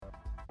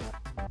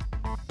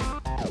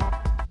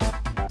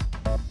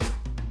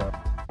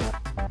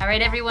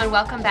right, everyone,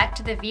 welcome back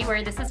to the V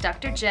Word. This is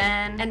Dr.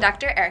 Jenn. And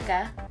Dr.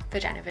 Erica.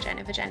 Vagina,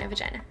 vagina, vagina,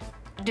 vagina.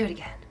 Do it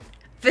again.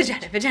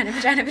 Vagina, vagina,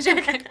 vagina,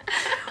 vagina.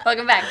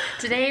 Welcome back.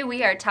 Today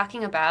we are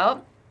talking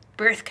about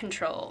birth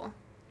control.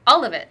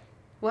 All of it.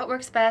 What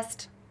works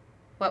best?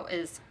 What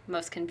is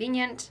most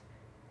convenient?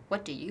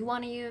 What do you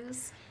want to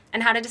use?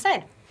 And how to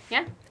decide.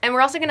 Yeah. And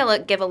we're also going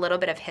to give a little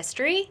bit of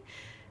history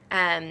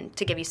to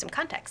give you some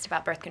context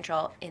about birth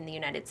control in the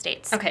United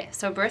States. Okay,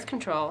 so birth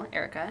control,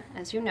 Erica,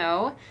 as you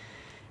know,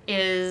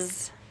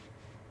 is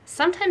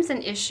sometimes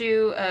an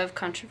issue of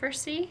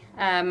controversy.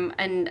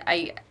 And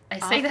I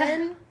say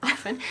that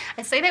often.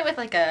 I say that with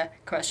like a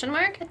question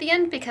mark at the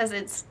end because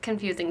it's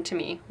confusing to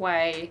me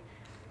why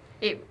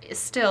it is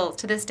still,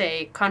 to this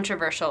day,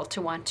 controversial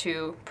to want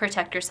to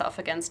protect yourself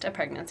against a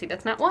pregnancy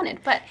that's not wanted.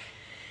 But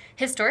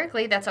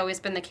historically, that's always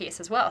been the case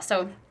as well.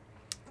 So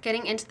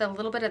getting into the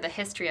little bit of the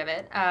history of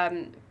it,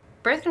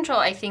 birth control,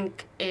 I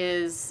think,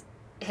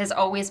 has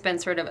always been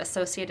sort of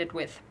associated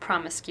with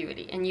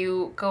promiscuity. And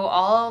you go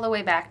all the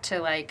way back to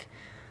like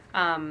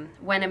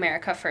when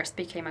America first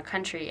became a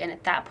country. And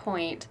at that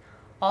point,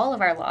 all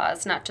of our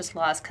laws, not just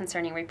laws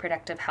concerning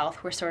reproductive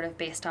health, were sort of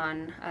based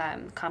on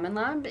common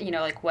law,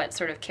 like what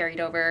sort of carried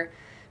over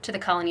to the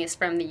colonies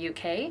from the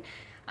UK.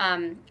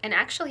 And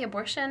actually,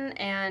 abortion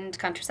and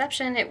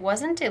contraception, it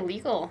wasn't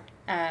illegal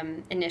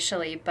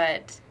initially,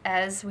 but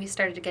as we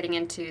started getting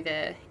into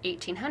the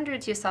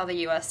 1800s, you saw the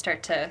U.S.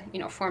 start to,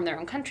 form their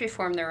own country,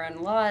 form their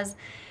own laws,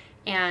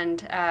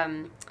 and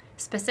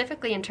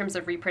specifically in terms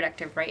of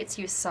reproductive rights,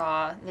 you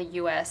saw the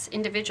U.S.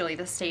 individually,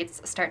 the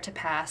states, start to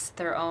pass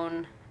their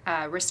own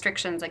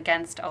restrictions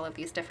against all of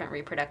these different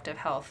reproductive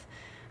health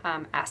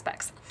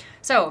aspects.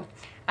 So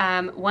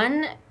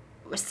one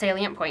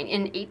salient point,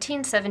 in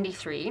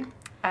 1873,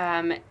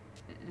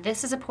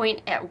 this is a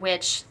point at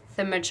which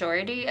the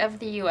majority of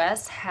the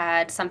U.S.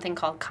 had something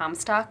called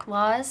Comstock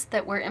laws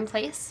that were in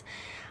place.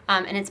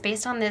 And it's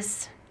based on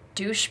this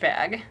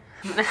douchebag.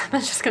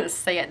 I'm just going to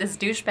say it. This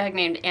douchebag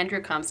named Andrew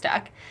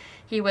Comstock.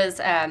 He was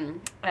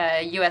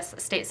a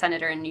U.S. state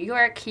senator in New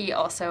York. He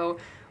also,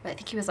 I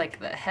think he was like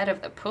the head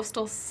of the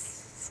postal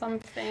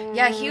something.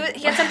 Yeah, he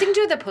had something to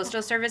do with the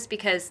Postal Service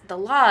because the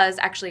laws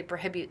actually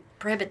prohibit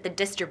the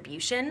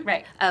distribution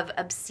of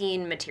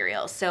obscene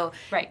materials. So,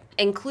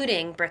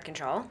 including birth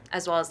control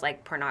as well as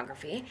like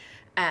pornography.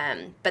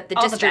 But the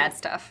all the bad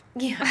stuff.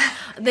 Yeah,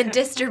 the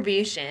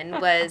distribution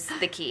was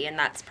the key, and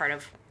that's part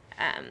of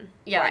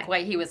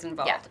why he was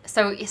involved. Yeah.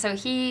 So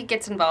he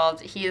gets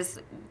involved. He is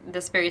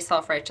this very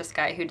self-righteous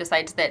guy who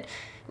decides that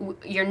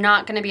you're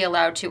not going to be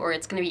allowed to, or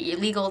it's going to be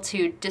illegal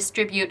to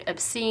distribute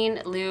obscene,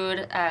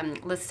 lewd,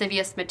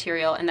 lascivious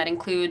material, and that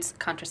includes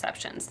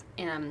contraceptions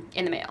in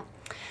the mail.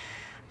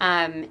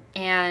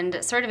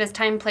 And sort of as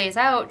time plays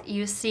out,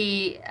 you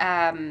see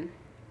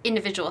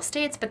individual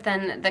states, but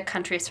then the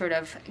country sort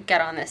of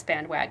get on this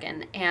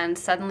bandwagon, and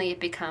suddenly it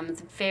becomes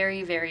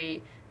very,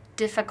 very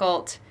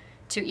difficult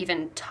to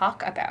even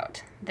talk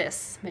about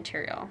this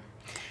material.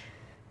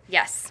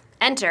 Yes.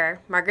 Enter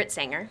Margaret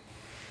Sanger.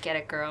 Get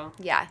it, girl.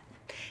 Yeah.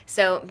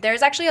 So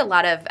there's actually a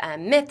lot of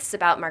myths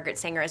about Margaret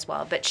Sanger as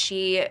well, but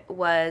she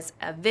was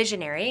a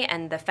visionary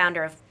and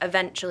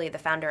eventually the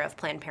founder of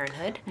Planned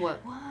Parenthood.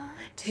 What?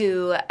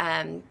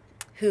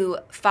 Who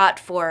fought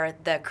for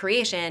the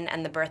creation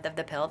and the birth of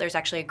the pill. There's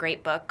actually a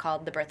great book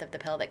called The Birth of the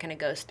Pill that kind of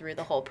goes through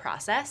the whole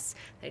process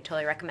that I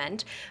totally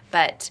recommend.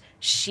 But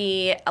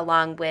she,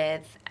 along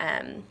with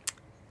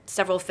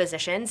several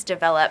physicians,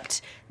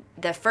 developed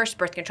the first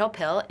birth control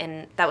pill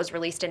that was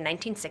released in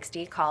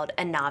 1960 called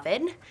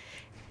Anavid.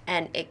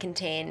 And it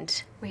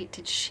contained... Wait,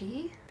 did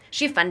she?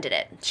 She funded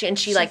it. She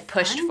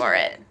pushed for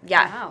it.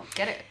 Yeah. Wow,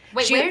 get it.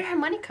 Wait, where did her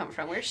money come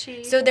from? Where's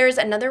she? So there's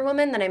another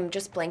woman that I'm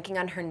just blanking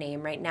on her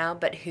name right now,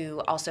 but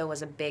who also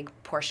was a big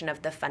portion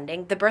of the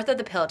funding. The Birth of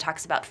the Pill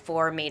talks about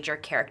 4 major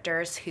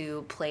characters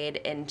who played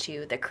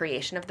into the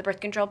creation of the birth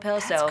control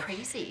pill. That's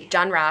crazy.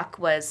 John Rock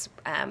was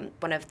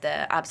one of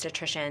the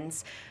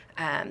obstetricians.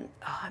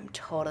 I'm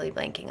totally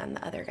blanking on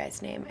the other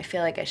guy's name. I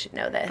feel like I should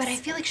know this. But I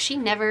feel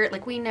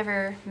like we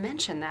never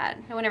mentioned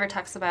that. No one ever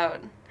talks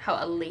about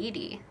how a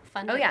lady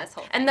funded this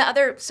whole thing. And the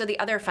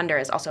other funder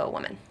is also a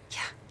woman. Yeah,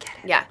 get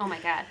it. Yeah. Oh my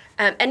God.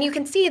 And you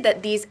can see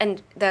that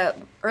the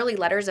early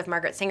letters of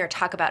Margaret Sanger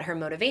talk about her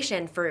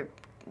motivation for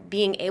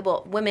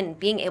women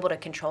being able to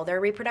control their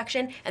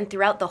reproduction. And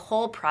throughout the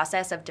whole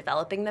process of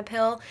developing the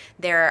pill,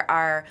 there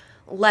are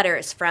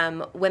letters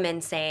from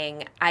women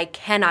saying, I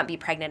cannot be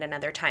pregnant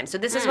another time. So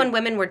this is when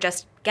women were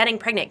just getting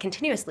pregnant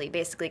continuously,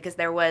 basically, because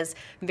there was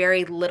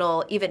very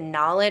little even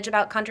knowledge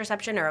about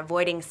contraception or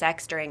avoiding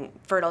sex during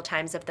fertile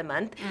times of the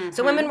month. Mm-hmm.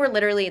 So women were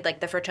literally,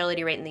 like, the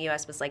fertility rate in the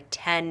U.S. was like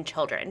 10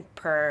 children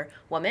per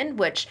woman,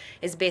 which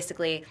is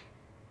basically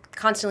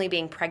constantly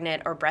being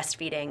pregnant or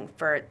breastfeeding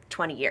for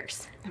 20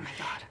 years. Oh my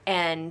God.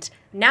 And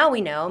now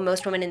we know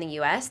most women in the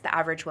U.S., the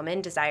average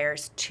woman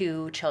desires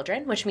 2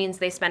 children, which means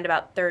they spend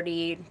about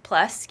 30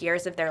 plus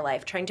years of their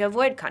life trying to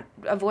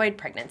avoid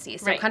pregnancy.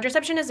 So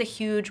contraception is a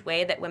huge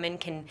way that women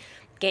can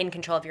gain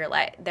control of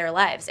their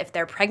lives. If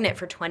they're pregnant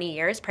for 20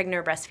 years, pregnant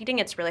or breastfeeding,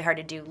 it's really hard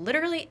to do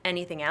literally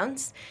anything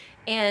else.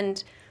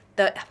 And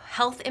the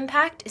health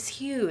impact is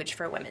huge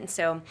for women.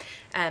 So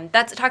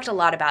that's talked a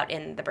lot about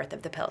in The Birth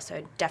of the Pill. So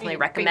I definitely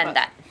recommend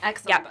that.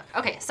 Excellent book.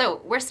 Okay,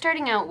 so we're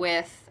starting out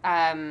with,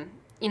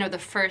 the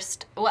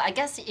first, well, I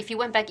guess if you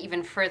went back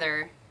even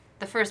further,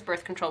 the first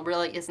birth control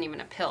really isn't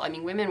even a pill. I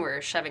mean, women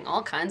were shoving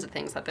all kinds of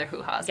things up their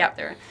hoo-has, up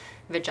their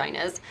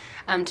vaginas,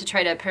 to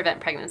try to prevent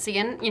pregnancy.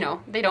 And,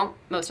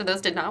 most of those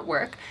did not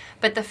work.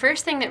 But the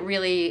first thing that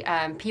really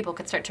people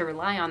could start to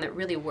rely on that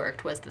really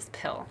worked was this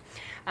pill.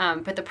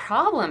 But the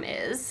problem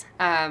is,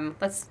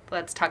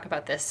 let's talk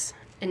about this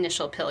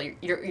initial pill,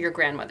 your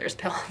grandmother's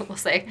pill, we'll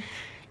say.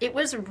 It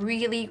was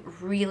really,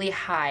 really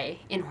high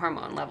in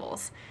hormone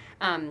levels.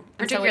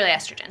 Particularly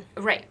estrogen.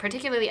 Right,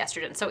 particularly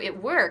estrogen. So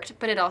it worked,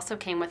 but it also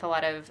came with a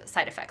lot of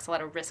side effects, a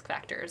lot of risk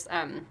factors.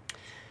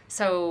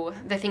 So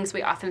the things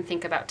we often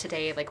think about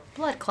today, like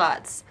blood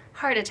clots,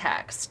 heart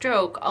attack,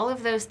 stroke, all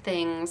of those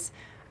things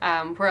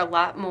were a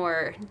lot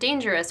more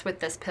dangerous with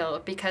this pill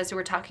because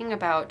we're talking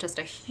about just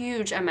a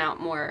huge amount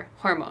more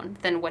hormone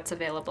than what's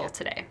available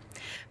today.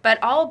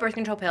 But all birth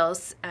control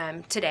pills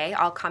today,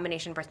 all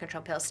combination birth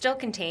control pills, still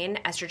contain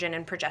estrogen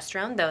and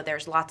progesterone, though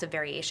there's lots of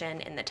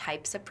variation in the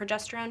types of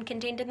progesterone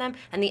contained in them.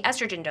 And the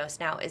estrogen dose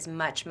now is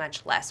much,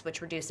 much less,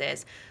 which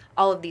reduces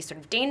all of these sort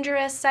of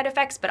dangerous side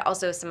effects, but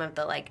also some of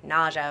the like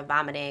nausea,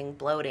 vomiting,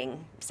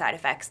 bloating side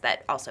effects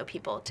that also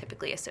people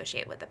typically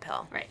associate with the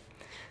pill. Right.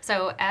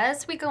 So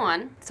as we go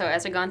on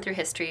through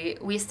history,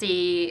 we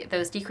see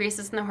those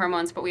decreases in the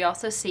hormones, but we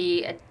also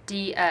see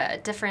a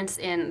difference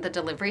in the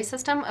delivery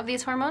system of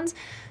these hormones.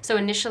 So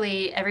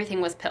initially,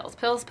 everything was pills.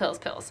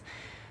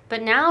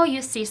 But now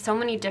you see so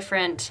many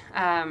different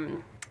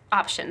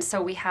options.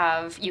 So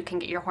you can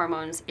get your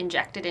hormones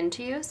injected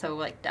into you, so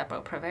like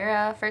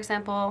Depo-Provera, for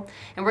example,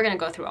 and we're going to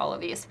go through all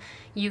of these.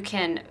 You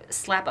can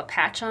slap a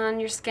patch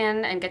on your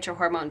skin and get your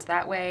hormones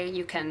that way.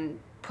 You can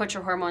put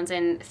your hormones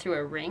in through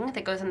a ring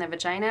that goes in the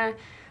vagina.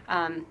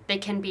 They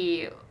can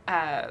be,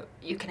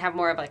 you can have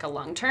more of like a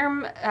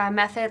long-term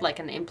method, like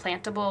an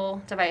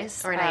implantable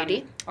device. Or an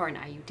IUD. Or an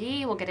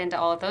IUD. We'll get into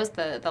all of those,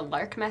 the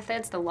LARC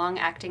methods, the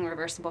long-acting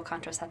reversible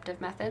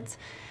contraceptive methods.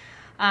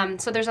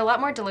 So there's a lot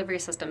more delivery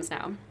systems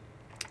now.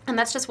 And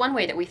that's just one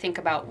way that we think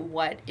about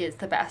what is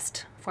the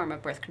best form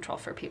of birth control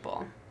for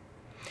people.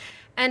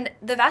 And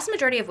the vast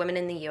majority of women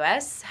in the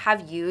U.S.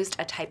 have used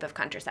a type of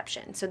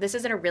contraception. So this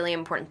is a really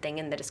important thing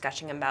in the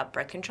discussion about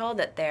birth control,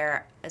 that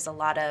there is a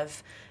lot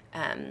of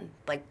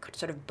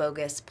sort of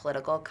bogus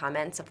political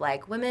comments of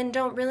like, women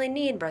don't really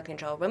need birth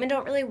control. Women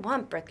don't really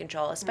want birth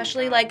control,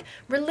 especially like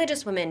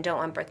religious women don't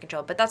want birth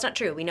control. But that's not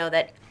true. We know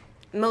that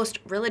most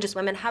religious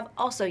women have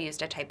also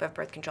used a type of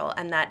birth control,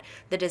 and that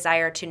the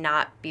desire to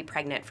not be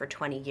pregnant for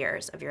 20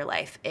 years of your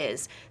life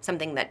is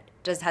something that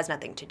just has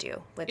nothing to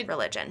do with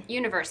religion.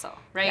 Universal,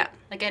 right? Yeah.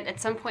 Like at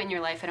some point in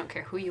your life, I don't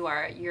care who you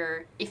are,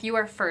 if you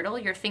are fertile,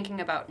 you're thinking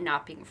about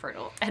not being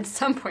fertile at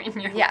some point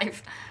in your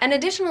life. And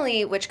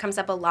additionally, which comes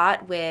up a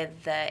lot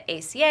with the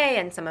ACA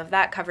and some of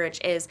that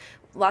coverage, is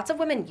lots of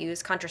women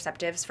use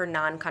contraceptives for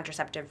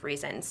non-contraceptive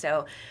reasons.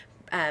 So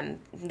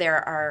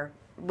there are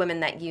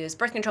women that use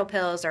birth control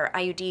pills or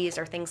IUDs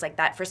or things like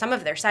that for some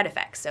of their side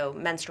effects. So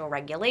menstrual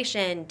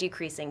regulation,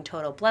 decreasing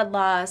total blood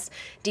loss,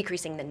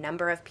 decreasing the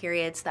number of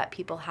periods that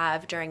people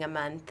have during a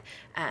month,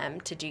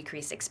 to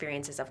decrease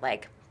experiences of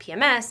like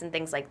PMS and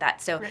things like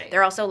that. So there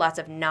are also lots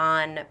of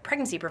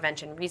non-pregnancy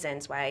prevention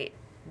reasons why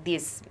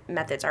these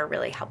methods are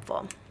really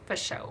helpful. For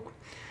sure.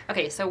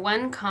 Okay, so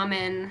one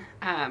common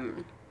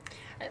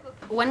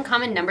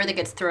number that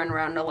gets thrown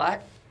around a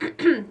lot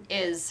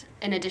is,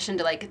 in addition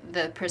to like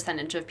the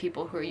percentage of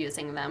people who are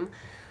using them,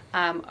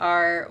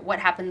 are what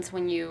happens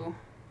when you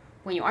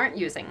aren't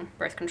using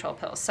birth control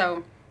pills.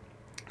 So,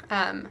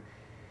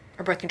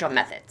 or birth control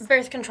methods.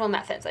 Birth control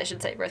methods, I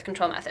should say, birth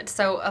control methods.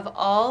 So of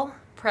all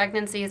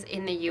pregnancies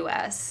in the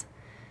U.S.,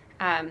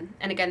 and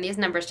again, these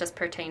numbers just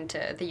pertain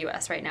to the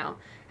U.S. right now,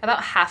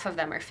 about half of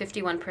them, or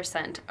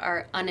 51%,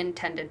 are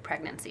unintended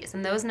pregnancies.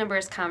 And those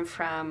numbers come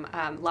from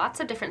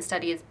lots of different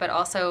studies, but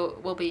also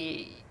will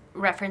be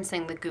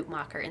referencing the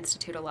Guttmacher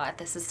Institute a lot.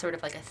 This is sort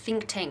of like a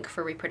think tank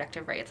for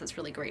reproductive rights. It's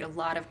really great. A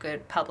lot of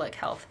good public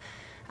health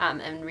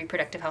and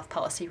reproductive health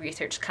policy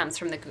research comes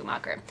from the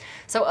Guttmacher.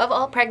 So of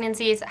all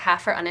pregnancies,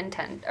 half are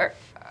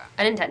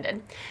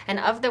unintended. And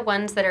of the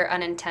ones that are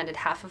unintended,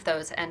 half of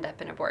those end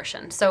up in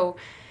abortion. So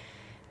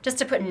just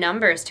to put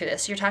numbers to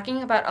this, you're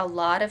talking about a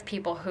lot of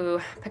people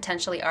who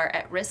potentially are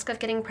at risk of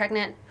getting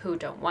pregnant, who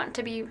don't want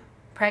to be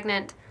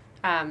pregnant,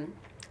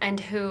 and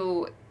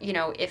who,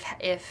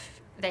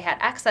 if they had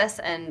access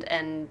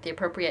and the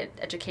appropriate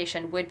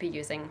education, would be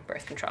using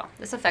birth control.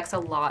 This affects a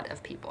lot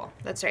of people.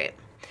 That's right.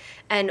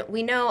 And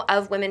we know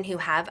of women who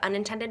have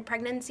unintended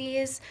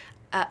pregnancies,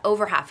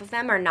 over half of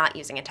them are not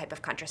using a type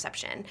of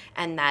contraception,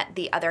 and that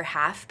the other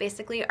half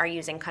basically are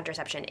using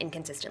contraception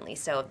inconsistently.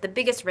 So the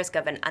biggest risk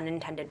of an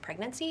unintended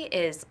pregnancy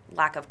is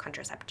lack of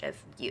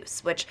contraceptive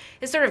use, which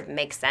is sort of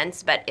makes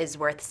sense, but is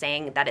worth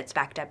saying that it's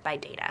backed up by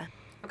data.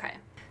 Okay.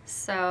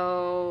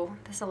 So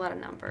there's a lot of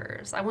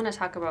numbers. I want to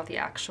talk about the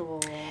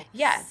actual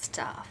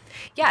stuff.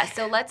 Yeah,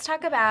 so let's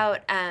talk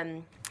about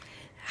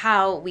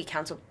how we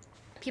counsel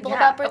people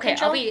about birth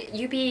control.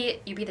 You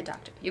be the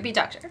doctor. You be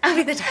doctor. I'll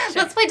be the doctor.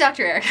 Let's play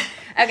Dr. Eric.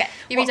 Okay.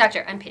 You be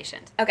doctor. I'm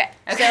patient. Okay.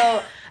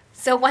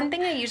 So one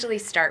thing I usually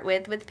start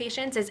with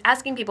patients is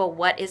asking people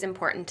what is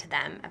important to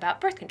them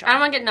about birth control. I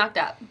don't want to get knocked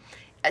up.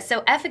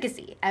 So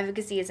efficacy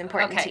is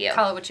important to you. Okay,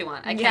 call it what you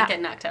want. I can't get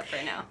knocked up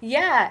right now.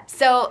 Yeah.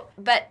 So,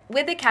 but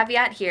with a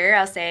caveat here,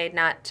 I'll say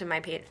not to my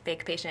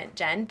fake patient,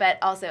 Jen, but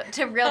also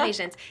to real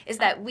patients, is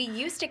that we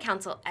used to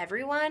counsel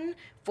everyone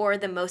for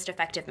the most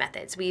effective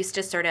methods. We used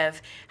to sort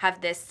of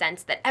have this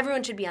sense that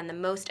everyone should be on the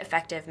most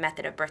effective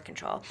method of birth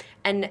control.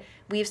 And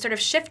we've sort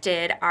of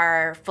shifted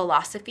our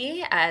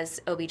philosophy as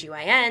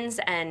OBGYNs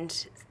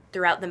and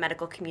throughout the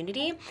medical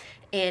community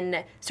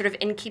in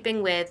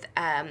keeping with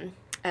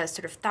a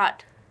sort of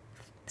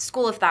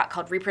school of thought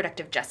called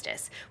reproductive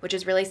justice, which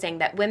is really saying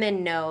that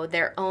women know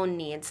their own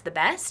needs the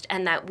best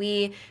and that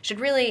we should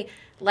really,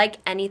 like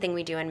anything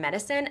we do in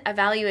medicine,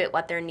 evaluate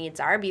what their needs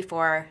are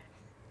before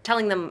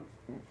telling them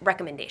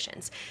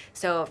recommendations.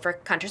 So for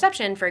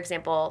contraception, for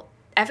example,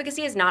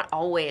 efficacy is not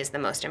always the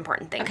most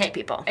important thing to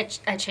people.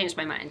 I changed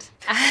my mind.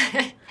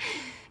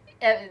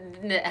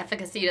 The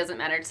efficacy doesn't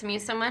matter to me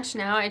so much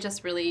now. I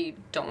just really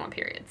don't want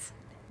periods.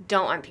 I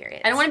don't want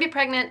to be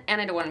pregnant,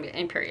 and I don't want to be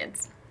in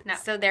periods. No.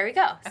 So there we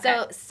go.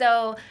 Okay.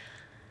 So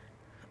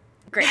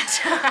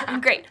great.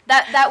 Great.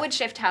 That would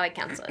shift how I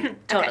counsel.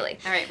 Totally. Okay.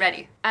 All right,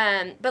 ready.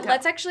 But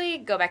let's actually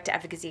go back to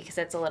efficacy because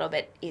it's a little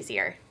bit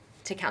easier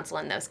to counsel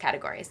in those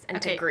categories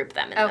and to group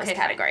them in those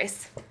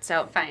categories. Fine.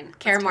 So fine.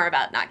 Care more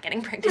about not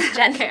getting pregnant,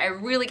 Jen. Okay, I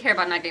really care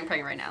about not getting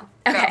pregnant right now.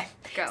 Okay.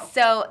 Go.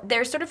 So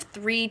there's sort of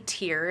 3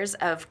 tiers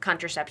of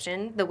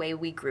contraception, the way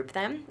we group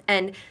them.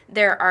 And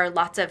there are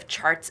lots of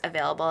charts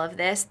available of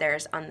this.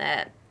 There's on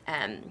the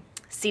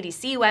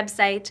CDC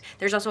website.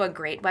 There's also a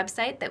great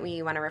website that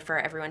we want to refer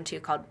everyone to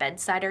called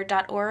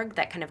bedsider.org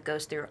that kind of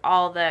goes through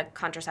all the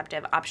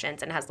contraceptive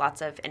options and has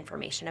lots of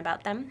information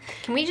about them.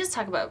 Can we just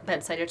talk about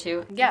Bedsider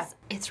too? Yeah.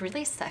 It's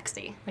really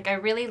sexy. Like, I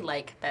really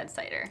like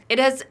Bedsider.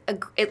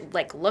 It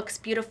like looks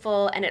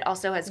beautiful and it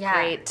also has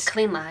great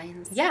clean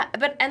lines. Yeah,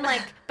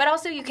 but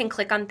also you can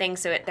click on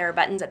things so there are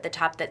buttons at the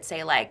top that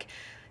say like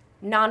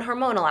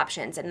non-hormonal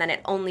options and then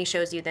it only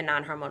shows you the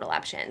non-hormonal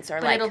options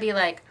but it'll be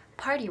like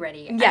party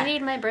ready. Yeah. I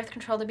need my birth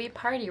control to be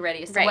party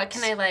ready. So what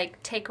can I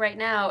take right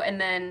now and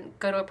then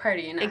go to a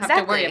party and not have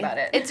to worry about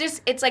it?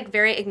 It's like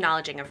very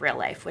acknowledging of real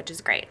life, which is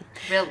great.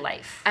 Real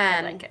life.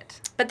 I like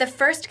it. But the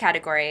first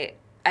category,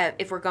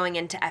 if we're going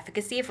into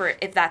efficacy,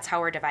 if that's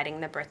how we're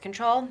dividing the birth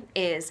control,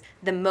 is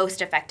the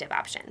most effective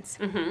options.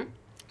 Mm-hmm.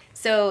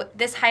 So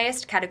this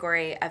highest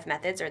category of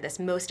methods, or this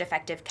most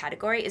effective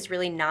category, is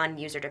really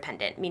non-user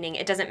dependent, meaning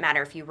it doesn't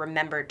matter if you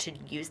remember to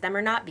use them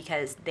or not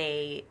because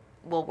they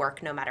will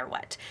work no matter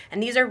what.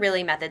 And these are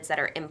really methods that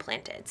are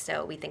implanted.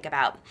 So we think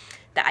about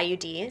the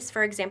IUDs,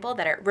 for example,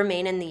 that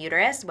remain in the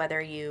uterus,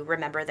 whether you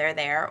remember they're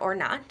there or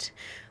not.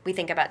 We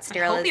think about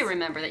sterilization. I hope you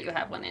remember that you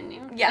have one in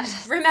you. Yeah,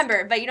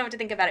 remember, but you don't have to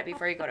think about it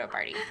before you go to a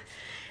party.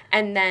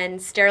 And then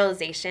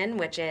sterilization,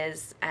 which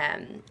is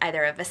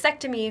either a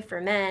vasectomy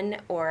for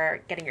men or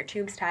getting your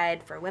tubes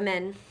tied for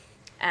women.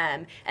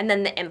 And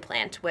then the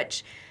implant,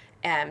 which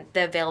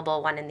the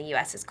available one in the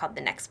U.S. is called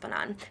the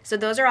Nexplanon. So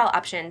those are all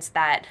options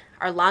that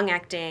are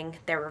long-acting,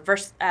 they're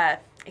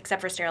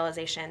except for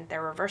sterilization,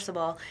 they're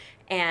reversible,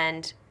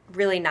 and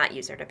really not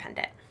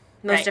user-dependent.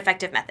 Most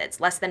effective methods.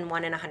 Less than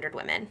 1 in 100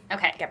 women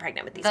get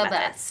pregnant with these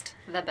methods.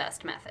 The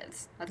best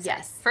methods.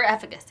 Yes. For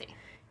efficacy.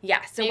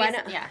 Yeah. So maybe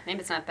maybe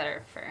it's not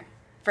better for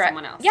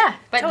someone else. Yeah,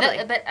 but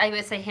totally. But I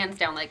would say hands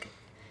down,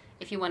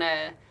 if you want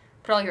to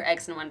put all your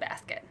eggs in one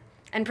basket.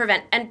 And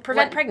prevent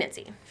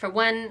pregnancy. For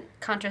one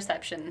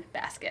contraception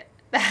basket.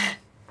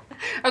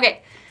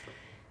 Okay,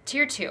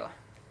 tier 2.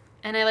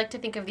 And I like to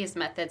think of these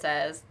methods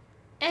as,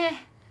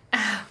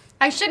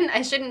 I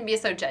shouldn't be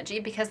so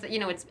judgy because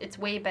it's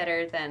way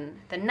better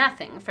than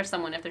nothing for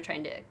someone if they're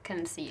trying to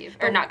conceive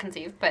or not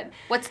conceive. But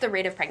what's the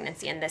rate of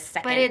pregnancy in this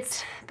second?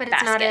 But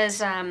it's not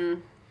as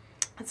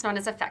it's not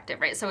as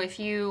effective, right? So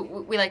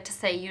we like to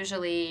say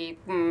usually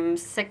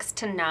 6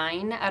 to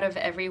 9 out of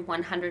every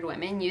 100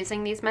 women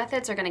using these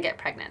methods are going to get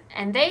pregnant,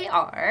 and they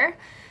are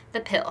the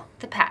pill,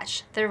 the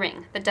patch, the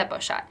ring, the depot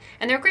shot,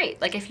 and they're great.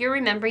 If you're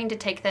remembering to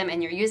take them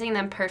and you're using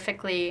them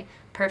perfectly,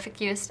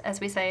 perfect use,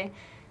 as we say,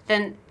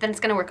 then it's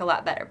going to work a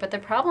lot better. But the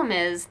problem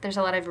is there's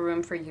a lot of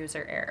room for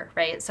user error,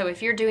 right? So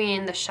if you're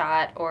doing the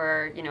shot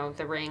or,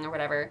 the ring or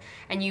whatever,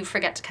 and you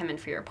forget to come in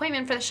for your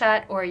appointment for the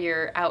shot, or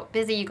you're out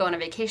busy, you go on a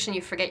vacation,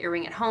 you forget your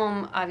ring at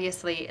home,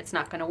 obviously it's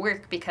not going to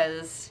work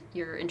because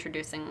you're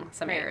introducing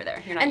some error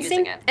there. You're not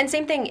using it. And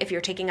same thing if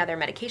you're taking other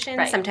medications.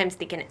 Right. Sometimes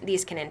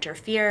these can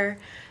interfere.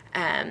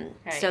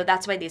 So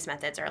that's why these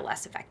methods are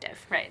less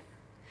effective. Right.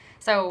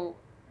 So...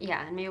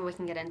 yeah, and maybe we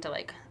can get into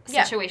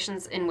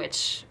situations in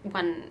which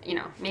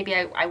maybe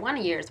I want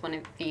to use one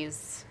of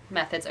these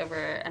methods over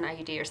an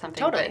IUD or something.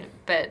 Totally.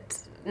 But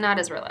not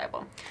as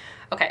reliable.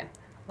 Okay,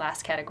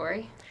 last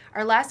category.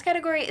 Our last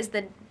category is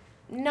the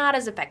not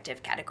as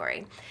effective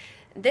category.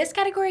 This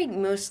category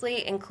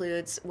mostly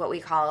includes what we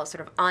call sort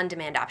of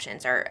on-demand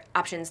options, or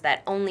options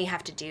that only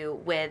have to do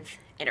with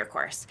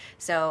intercourse.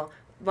 So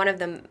one of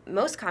the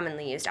most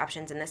commonly used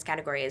options in this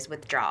category is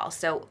withdrawal.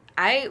 So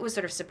I was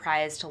sort of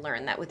surprised to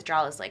learn that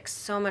withdrawal is like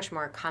so much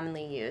more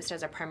commonly used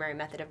as a primary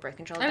method of birth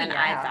control than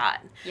I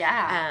thought.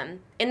 Yeah.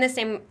 In the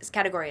same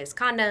category as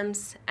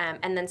condoms,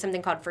 and then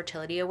something called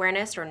fertility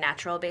awareness or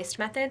natural-based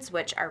methods,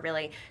 which are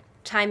really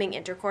timing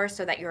intercourse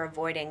so that you're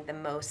avoiding the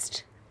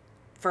most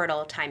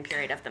fertile time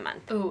period of the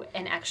month. Ooh,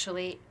 and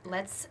actually,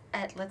 let's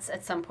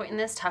at some point in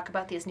this talk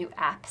about these new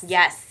apps.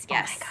 Yes. Oh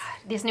my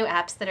God. These new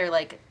apps that are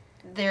like,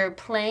 they're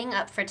playing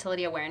up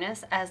fertility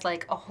awareness as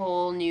like a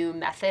whole new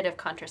method of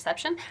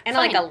contraception. And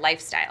like a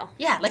lifestyle.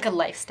 Yeah, like a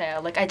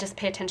lifestyle. Like I just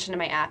pay attention to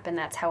my app and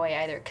that's how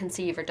I either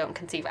conceive or don't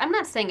conceive. I'm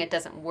not saying it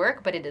doesn't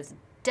work, but it is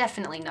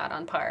definitely not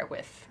on par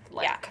with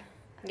like...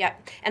 Yeah.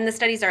 And the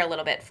studies are a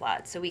little bit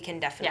flawed, so we can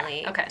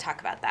definitely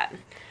talk about that.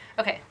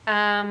 Okay.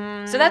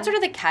 So that's sort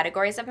of the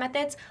categories of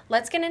methods.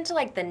 Let's get into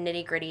like the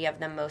nitty-gritty of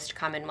the most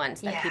common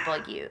ones that people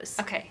use.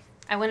 Okay.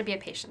 I want to be a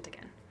patient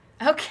again.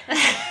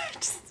 Okay.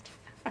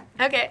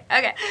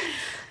 Okay.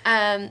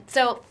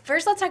 So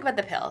first let's talk about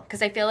the pill,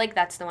 because I feel like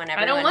that's the one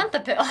I don't want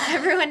the pill.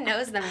 Everyone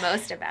knows the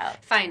most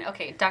about. Fine.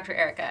 Okay, Dr.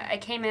 Erica. I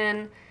came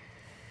in,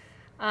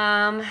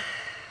 I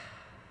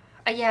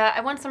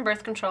want some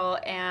birth control,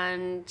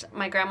 and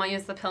my grandma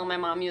used the pill, my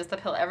mom used the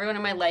pill, everyone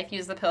in my life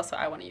used the pill, so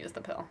I want to use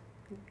the pill.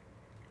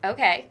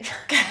 Okay.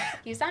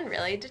 You sound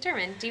really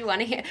determined. Do you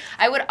want to hear?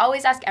 I would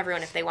always ask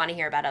everyone if they want to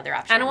hear about other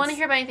options. I don't want to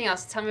hear about anything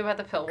else. Tell me about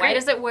the pill. Great. Why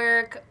does it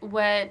work?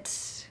 What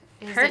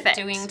is it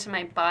doing to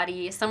my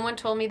body? Someone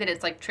told me that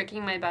it's like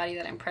tricking my body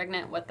that I'm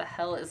pregnant. What the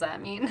hell does that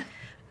mean?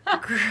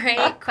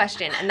 Great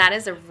question. And that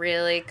is a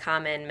really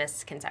common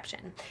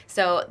misconception.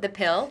 So the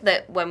pill,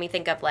 that when we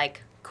think of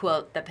like,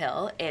 quote, the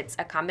pill, it's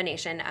a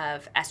combination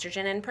of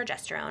estrogen and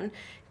progesterone.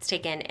 It's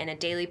taken in a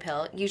daily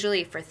pill,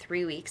 usually for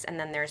 3 weeks, and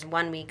then there's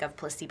 1 week of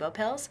placebo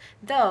pills,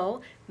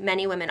 though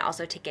many women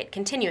also take it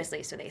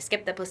continuously, so they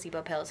skip the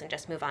placebo pills and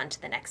just move on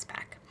to the next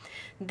pack.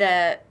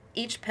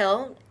 Each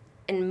pill,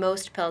 in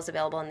most pills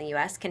available in the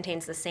U.S.,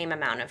 contains the same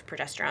amount of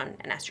progesterone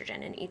and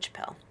estrogen in each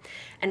pill.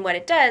 And what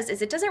it does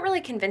is it doesn't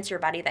really convince your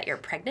body that you're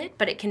pregnant,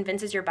 but it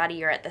convinces your body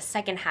you're at the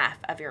second half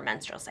of your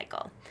menstrual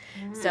cycle.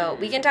 So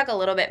we can talk a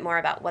little bit more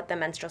about what the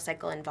menstrual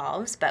cycle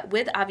involves, but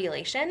with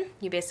ovulation,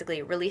 you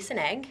basically release an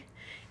egg.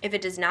 If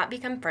it does not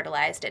become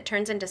fertilized, it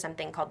turns into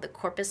something called the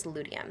corpus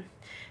luteum.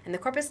 And the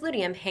corpus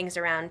luteum hangs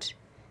around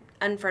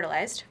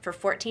unfertilized for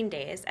 14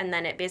 days, and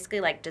then it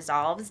basically like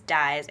dissolves,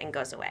 dies, and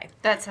goes away.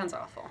 That sounds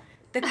awful.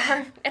 It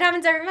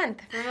happens every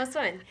month for most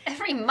women.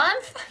 Every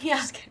month? Yeah.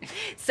 Just kidding.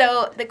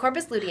 So the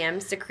corpus luteum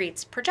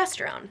secretes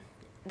progesterone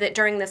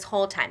during this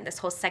whole time, this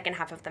whole second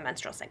half of the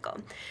menstrual cycle.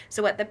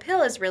 So what the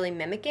pill is really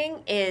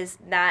mimicking is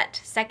that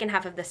second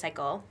half of the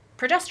cycle,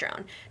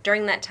 progesterone.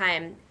 During that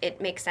time,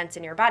 it makes sense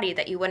in your body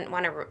that you wouldn't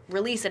want to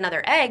release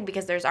another egg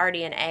because there's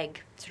already an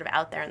egg sort of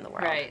out there in the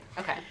world. Right,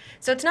 okay.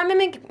 So it's not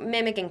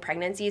mimicking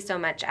pregnancy so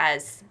much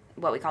as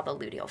what we call the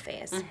luteal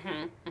phase.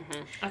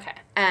 Okay.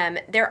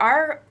 There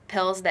are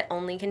pills that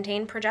only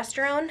contain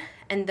progesterone,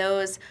 and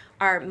those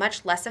are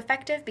much less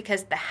effective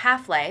because the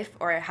half-life,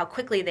 or how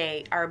quickly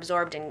they are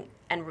absorbed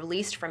and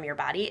released from your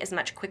body, is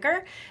much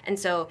quicker, and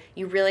so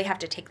you really have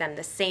to take them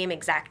the same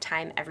exact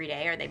time every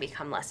day or they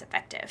become less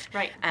effective.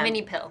 Right,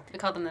 mini pill. We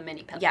call them the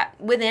mini pill. Yeah,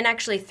 within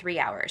actually 3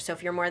 hours. So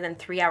if you're more than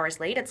 3 hours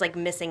late, it's like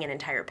missing an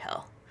entire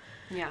pill.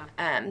 Yeah.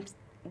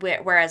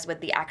 Whereas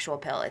with the actual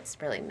pill, it's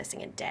really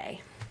missing a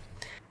day.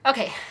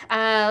 Okay,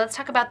 let's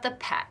talk about the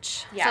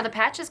patch. Yeah. So the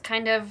patch is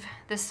kind of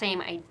the same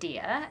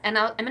idea, and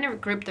I'm going to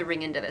group the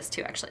ring into this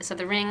too, actually. So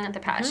the ring, the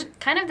patch,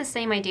 kind of the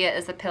same idea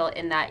as the pill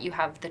in that you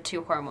have the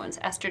two hormones,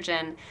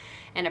 estrogen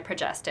and a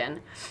progestin.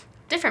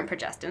 Different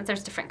progestins,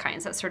 there's different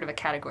kinds, that's sort of a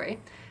category.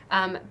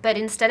 But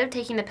instead of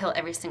taking the pill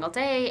every single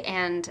day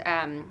and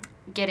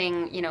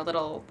getting,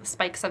 little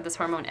spikes of this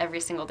hormone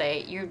every single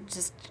day, you're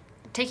just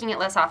taking it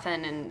less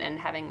often and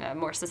having a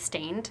more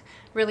sustained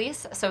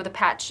release. So the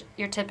patch,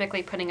 you're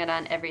typically putting it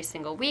on every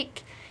single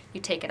week. You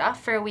take it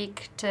off for a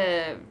week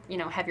to,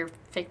 have your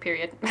fake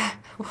period.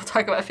 We'll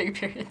talk about fake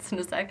periods in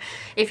a sec,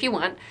 if you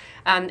want.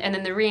 And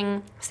then the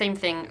ring, same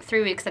thing,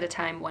 3 weeks at a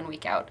time, 1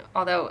 week out.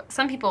 Although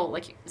some people,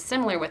 like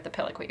similar with the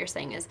pill, like what you're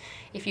saying is,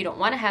 if you don't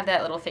want to have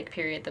that little fake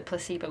period, the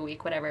placebo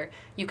week, whatever,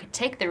 you could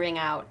take the ring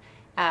out.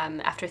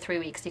 After 3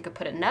 weeks, you could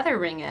put another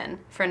ring in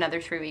for another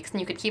 3 weeks,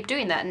 and you could keep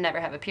doing that and never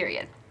have a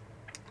period.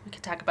 We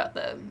could talk about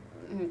the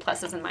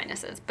pluses and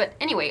minuses. But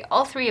anyway,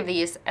 all three of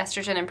these,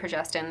 estrogen and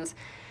progestins,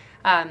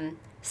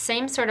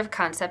 same sort of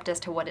concept as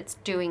to what it's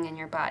doing in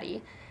your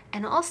body,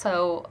 and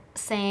also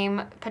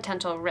same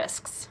potential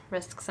risks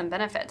and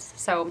benefits.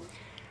 So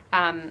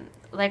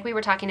like we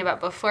were talking about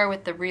before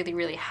with the really,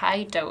 really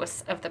high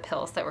dose of the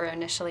pills that were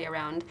initially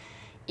around,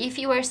 if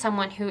you are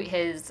someone who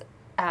is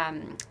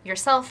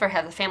yourself or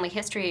has a family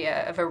history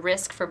of a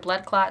risk for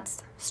blood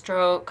clots,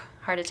 stroke,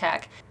 heart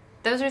attack,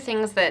 those are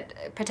things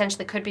that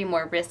potentially could be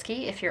more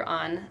risky if you're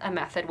on a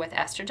method with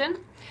estrogen.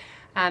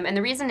 And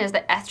the reason is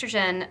that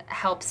estrogen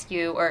helps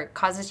you or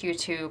causes you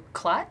to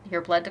clot,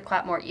 your blood to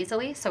clot more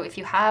easily. So if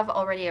you have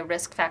already a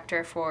risk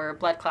factor for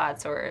blood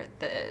clots or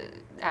the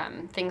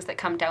things that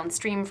come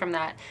downstream from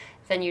that,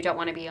 then you don't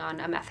want to be on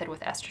a method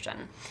with estrogen.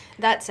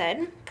 That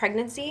said,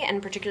 pregnancy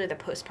and particularly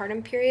the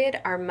postpartum period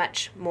are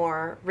much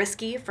more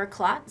risky for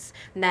clots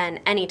than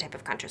any type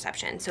of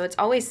contraception. So it's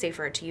always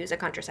safer to use a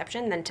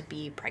contraception than to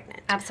be pregnant.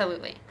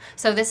 Absolutely.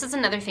 So this is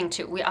another thing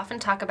too. We often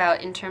talk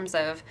about in terms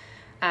of,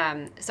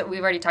 so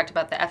we've already talked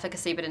about the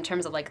efficacy, but in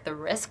terms of like the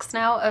risks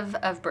now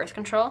of birth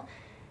control,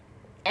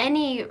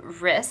 any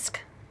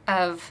risk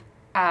of,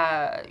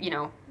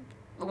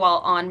 while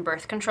on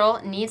birth control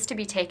needs to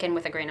be taken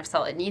with a grain of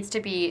salt. It needs to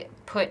be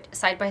put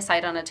side by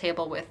side on a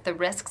table with the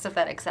risks of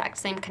that exact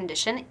same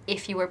condition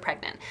if you were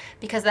pregnant.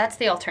 Because that's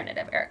the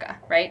alternative, Erica,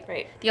 right?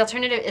 Right. The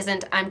alternative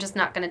isn't, I'm just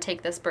not going to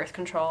take this birth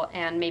control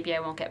and maybe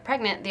I won't get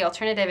pregnant. The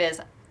alternative is,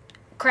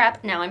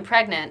 crap, now I'm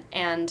pregnant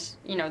and,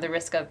 the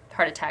risk of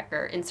heart attack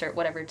or insert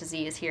whatever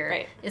disease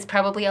here is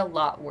probably a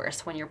lot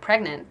worse when you're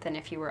pregnant than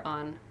if you were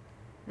on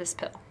this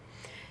pill.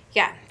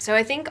 Yeah, so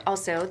I think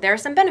also there are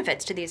some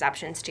benefits to these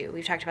options too.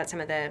 We've talked about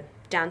some of the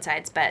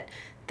downsides, but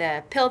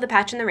the pill, the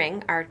patch, and the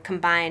ring are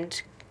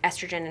combined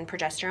estrogen and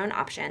progesterone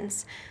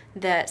options.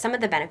 Some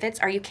of the benefits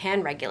are you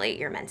can regulate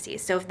your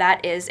menses. So if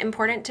that is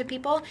important to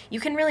people, you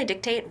can really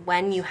dictate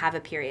when you have a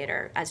period,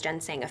 or as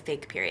Jen's saying, a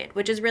fake period,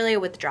 which is really a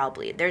withdrawal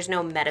bleed. There's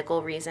no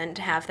medical reason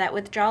to have that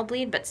withdrawal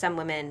bleed, but some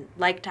women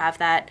like to have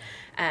that.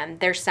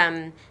 There's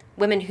some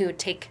women who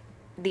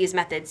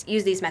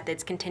use these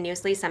methods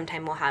continuously.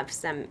 Sometimes will have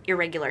some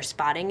irregular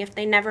spotting if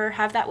they never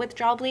have that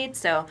withdrawal bleed.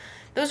 So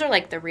those are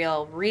like the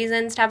real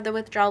reasons to have the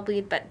withdrawal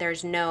bleed, but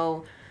there's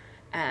no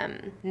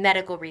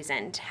medical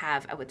reason to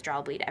have a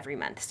withdrawal bleed every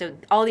month. So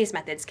all these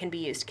methods can be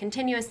used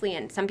continuously,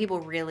 and some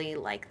people really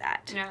like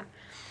that. Yeah.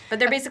 But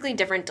they're basically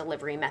different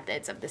delivery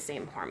methods of the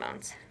same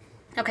hormones.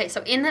 Okay,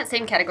 so in that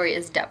same category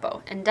is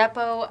Depo. And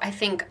Depo, I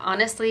think,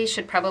 honestly,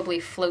 should probably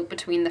float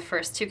between the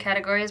first two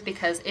categories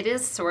because it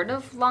is sort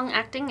of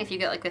long-acting if you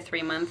get like the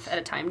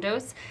 3-month-at-a-time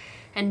dose.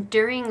 And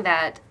during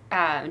that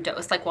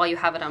dose, like while you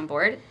have it on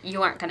board,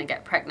 you aren't going to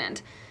get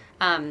pregnant.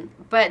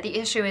 But the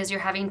issue is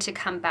you're having to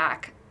come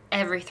back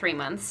every 3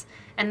 months,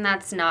 and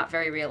that's not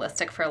very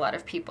realistic for a lot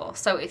of people.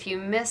 So if you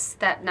miss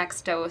that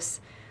next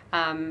dose,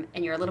 and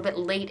you're a little bit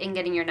late in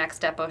getting your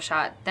next Depo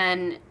shot,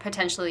 then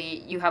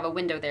potentially you have a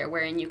window there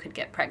wherein you could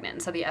get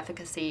pregnant. So the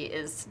efficacy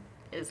is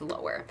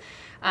lower.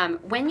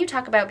 When you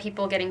talk about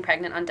people getting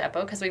pregnant on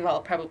Depo, because we've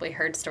all probably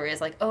heard stories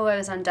like, oh, I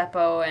was on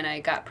Depo and I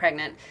got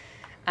pregnant.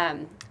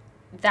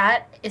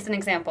 That is an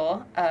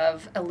example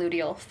of a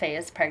luteal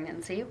phase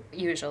pregnancy,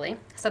 usually.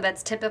 So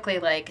that's typically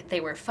like they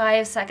were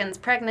 5 seconds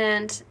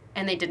pregnant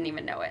and they didn't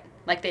even know it.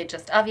 Like they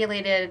just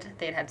ovulated,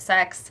 they'd had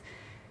sex.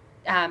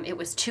 It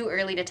was too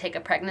early to take a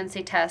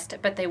pregnancy test,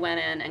 but they went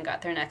in and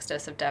got their next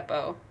dose of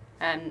Depo,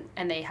 and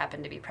they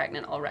happened to be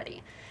pregnant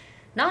already.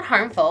 Not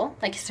harmful.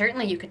 Like,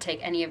 certainly you could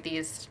take any of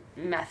these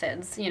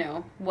methods,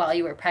 while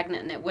you were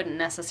pregnant, and it wouldn't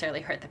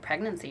necessarily hurt the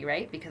pregnancy,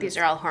 right? Because these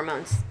are all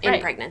hormones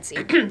in pregnancy.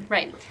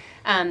 Right.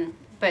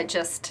 But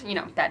just,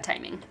 bad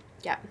timing.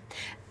 Yeah.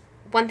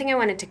 One thing I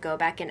wanted to go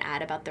back and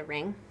add about the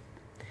ring.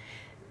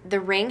 The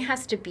ring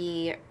has to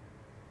be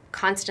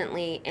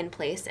constantly in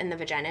place in the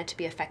vagina to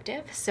be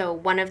effective. So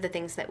one of the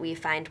things that we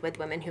find with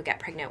women who get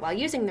pregnant while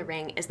using the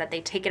ring is that they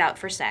take it out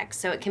for sex.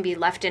 So it can be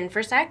left in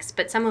for sex,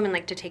 but some women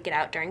like to take it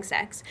out during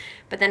sex.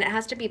 But then it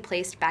has to be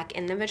placed back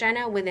in the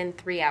vagina within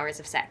 3 hours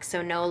of sex.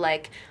 So no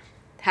like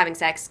having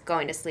sex,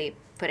 going to sleep,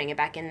 putting it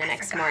back in the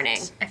next morning.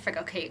 I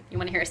forgot. Okay, you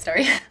want to hear a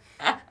story?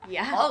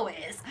 Yeah.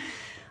 Always.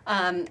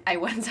 I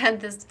once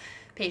had this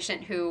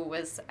patient who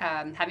was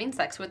having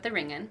sex with the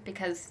ring in,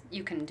 because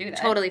you can do that.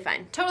 Totally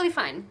fine. Totally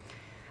fine.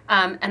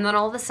 And then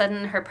all of a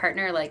sudden her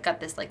partner got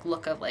this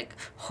look of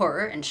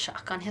horror and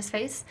shock on his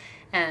face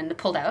and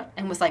pulled out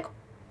and was like,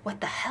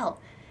 what the hell?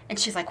 And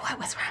she's like, what?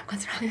 What's wrong?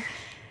 What's wrong?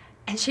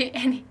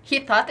 And he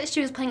thought that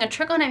she was playing a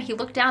trick on him. He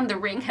looked down, the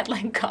ring had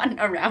gotten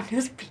around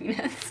his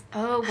penis.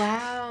 Oh,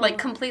 wow.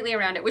 Completely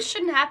around it, which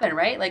shouldn't happen,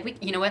 right?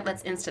 You know what?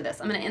 Let's Insta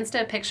this. I'm going to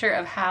Insta a picture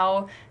of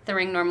how the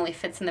ring normally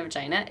fits in the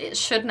vagina. It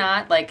should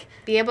not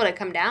be able to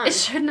come down. It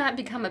should not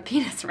become a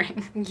penis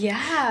ring.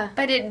 Yeah.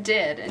 But it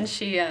did. And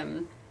she,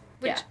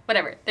 yeah,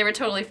 whatever. They were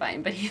totally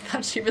fine, but he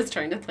thought she was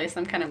trying to play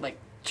some kind of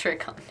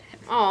trick on him.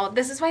 Oh,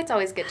 this is why it's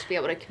always good to be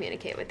able to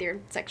communicate with your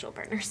sexual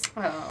partners.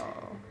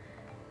 Oh.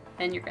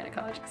 And your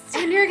gynecologist.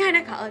 And your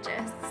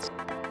gynecologist.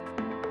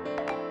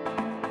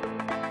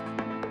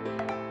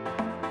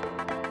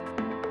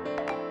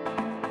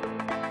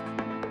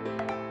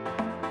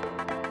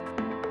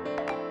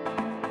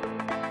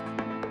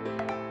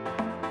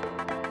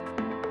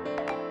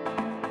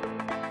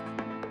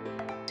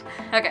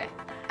 Okay.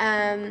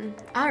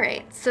 All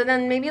right. So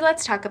then maybe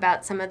let's talk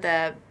about some of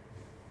the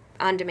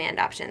on-demand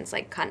options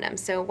like condoms.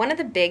 So one of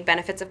the big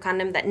benefits of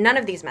condom that none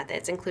of these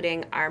methods,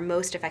 including our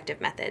most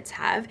effective methods,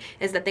 have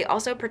is that they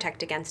also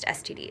protect against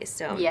STDs.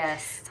 So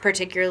yes,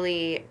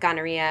 particularly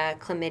gonorrhea,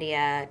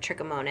 chlamydia,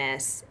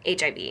 trichomonas,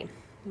 HIV.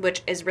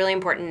 which is really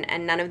important,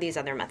 and none of these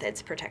other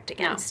methods protect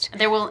against. No.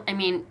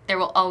 There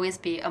will always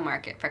be a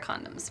market for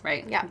condoms,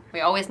 right? Yeah.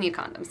 We always need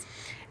condoms.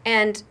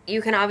 And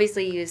you can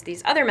obviously use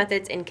these other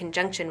methods in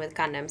conjunction with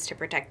condoms to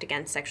protect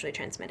against sexually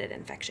transmitted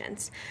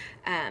infections.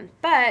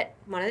 But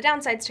one of the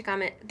downsides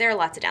to there are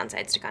lots of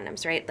downsides to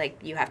condoms, right? Like,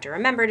 you have to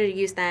remember to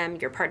use them.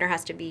 Your partner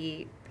has to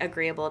be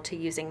agreeable to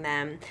using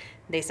them.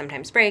 They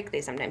sometimes break.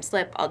 They sometimes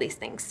slip, all these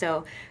things.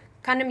 So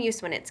condom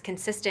use, when it's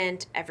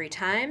consistent every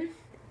time,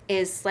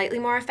 is slightly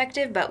more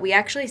effective, but we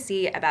actually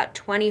see about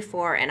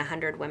 24 in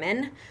 100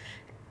 women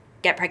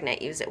get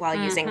pregnant while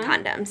using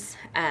condoms.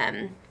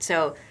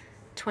 So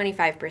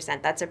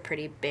 25%, that's a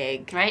pretty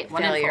big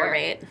failure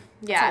rate.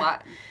 Yeah. That's a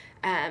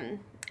lot.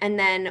 And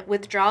then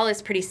withdrawal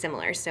is pretty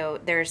similar. So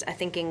there's a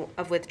thinking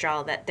of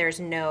withdrawal that there's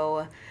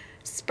no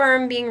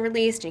sperm being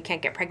released and you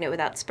can't get pregnant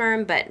without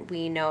sperm, but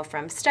we know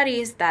from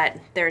studies that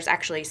there's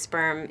actually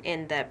sperm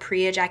in the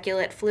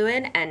pre-ejaculate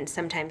fluid, and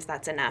sometimes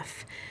that's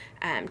enough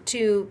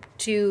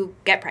to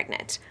get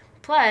pregnant.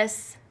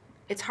 Plus,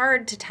 it's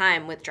hard to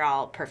time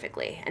withdrawal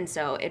perfectly, and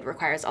so it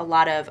requires a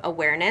lot of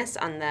awareness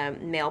on the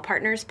male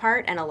partner's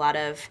part and a lot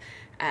of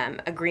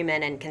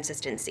agreement and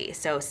consistency.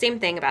 So same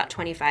thing, about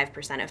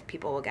 25% of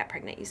people will get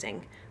pregnant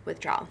using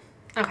withdrawal.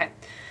 Okay.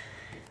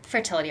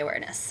 Fertility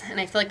awareness.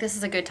 And I feel like this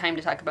is a good time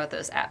to talk about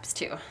those apps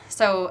too.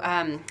 So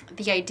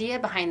the idea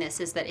behind this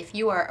is that if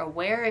you are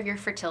aware of your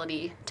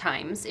fertility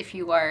times, if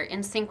you are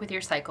in sync with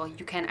your cycle,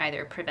 you can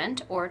either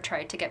prevent or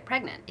try to get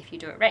pregnant if you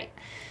do it right.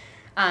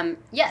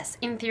 Yes,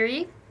 in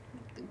theory,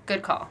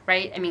 good call,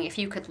 right? I mean, if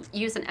you could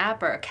use an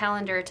app or a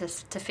calendar to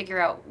figure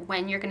out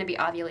when you're going to be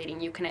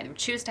ovulating, you can either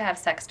choose to have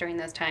sex during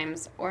those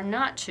times or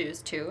not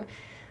choose to,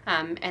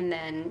 and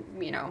then,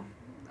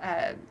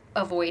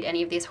 avoid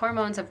any of these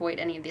hormones, avoid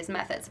any of these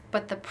methods.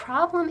 But the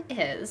problem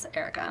is,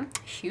 Erica,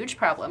 huge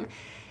problem,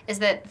 is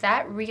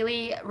that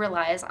really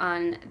relies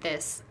on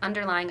this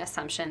underlying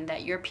assumption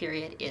that your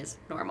period is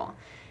normal.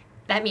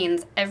 That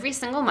means every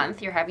single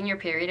month you're having your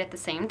period at the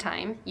same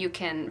time. You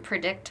can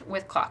predict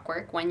with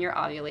clockwork when you're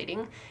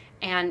ovulating.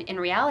 And in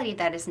reality,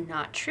 that is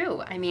not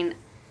true. I mean,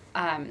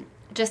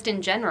 just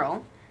in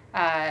general,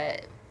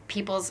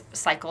 people's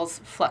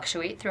cycles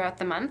fluctuate throughout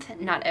the month.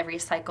 Not every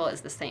cycle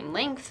is the same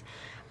length.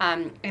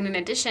 And in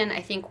addition,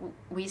 I think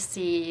we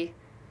see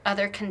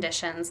other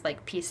conditions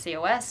like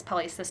PCOS,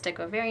 polycystic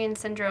ovarian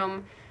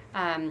syndrome,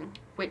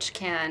 which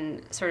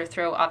can sort of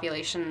throw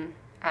ovulation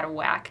out of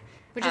whack.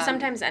 Which is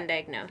sometimes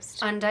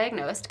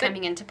undiagnosed.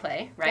 Coming into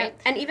play, right?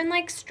 Yeah. And even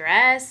like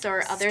stress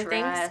or other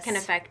things can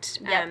affect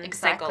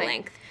cycle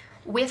length.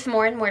 With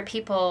more and more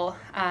people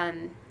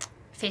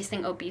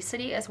facing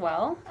obesity as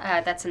well,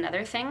 that's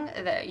another thing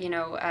that,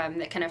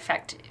 that can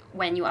affect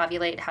when you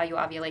ovulate, how you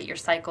ovulate, your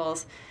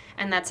cycles.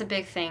 And that's a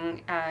big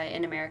thing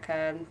in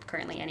America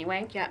currently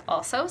anyway. Yeah.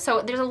 Also.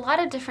 So there's a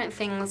lot of different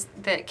things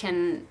that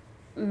can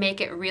make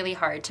it really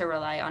hard to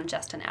rely on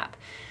just an app.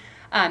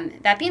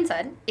 That being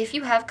said, if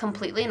you have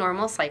completely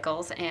normal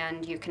cycles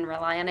and you can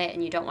rely on it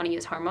and you don't want to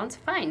use hormones,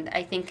 fine.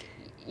 I think,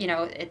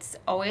 it's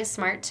always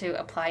smart to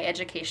apply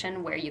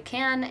education where you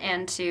can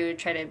and to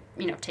try to,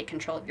 take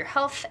control of your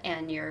health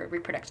and your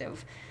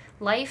reproductive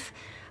life.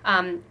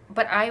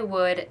 But I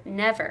would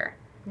never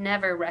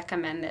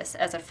recommend this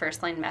as a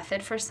first-line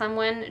method for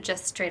someone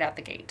just straight out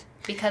the gate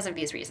because of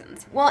these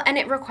reasons. Well, and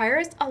it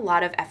requires a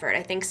lot of effort.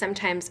 I think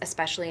sometimes,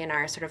 especially in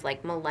our sort of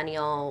like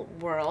millennial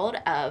world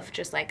of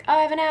just like, oh,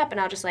 I have an app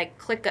and I'll just like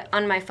click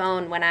on my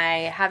phone when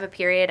I have a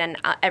period and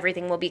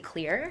everything will be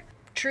clear.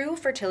 True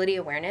fertility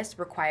awareness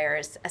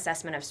requires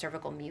assessment of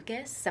cervical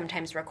mucus,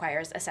 sometimes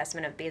requires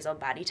assessment of basal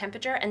body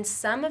temperature, and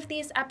some of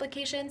these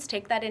applications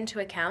take that into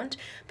account,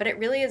 but it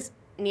really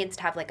needs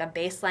to have like a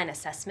baseline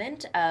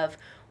assessment of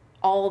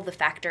all the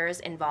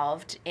factors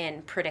involved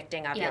in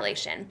predicting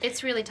ovulation. Yeah.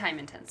 It's really time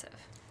intensive.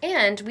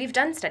 And we've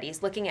done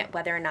studies looking at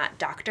whether or not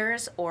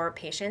doctors or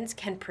patients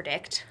can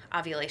predict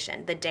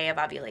ovulation, the day of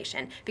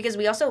ovulation, because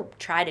we also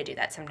try to do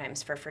that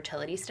sometimes for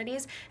fertility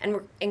studies, and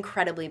we're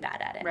incredibly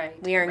bad at it.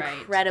 Right. We are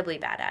incredibly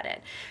bad at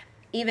it,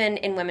 even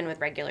in women with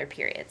regular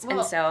periods.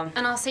 Well,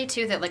 and I'll say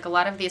too that like a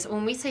lot of these,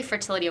 when we say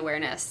fertility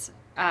awareness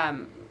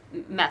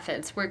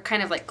methods, we're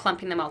kind of like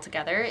clumping them all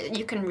together.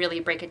 You can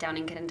really break it down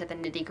and get into the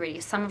nitty gritty.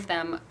 Some of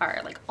them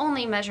are like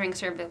only measuring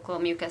cervical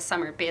mucus.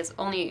 Some are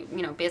only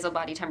basal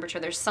body temperature.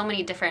 There's so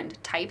many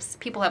different types.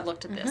 People have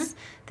looked at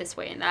this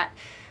way and that.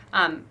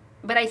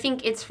 But I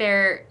think it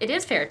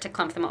is fair to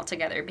clump them all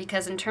together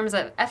because in terms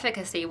of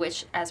efficacy,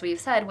 which as we've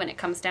said, when it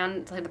comes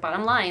down to the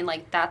bottom line,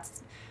 like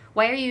that's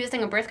why are you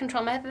using a birth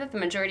control method? The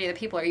majority of the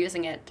people are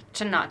using it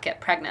to not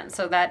get pregnant.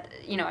 So that,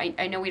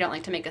 I know we don't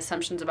like to make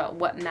assumptions about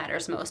what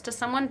matters most to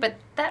someone, but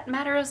that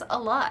matters a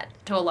lot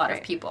to a lot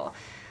of people.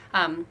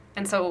 And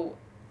so,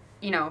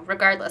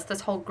 regardless,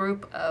 this whole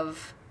group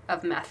of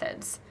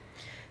methods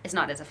is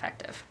not as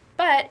effective.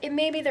 But it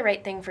may be the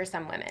right thing for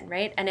some women,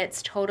 right? And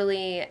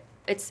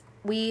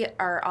we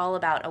are all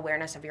about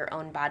awareness of your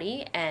own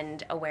body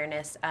and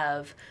awareness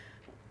of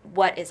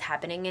what is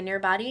happening in your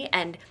body,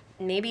 and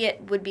maybe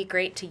it would be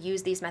great to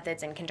use these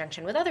methods in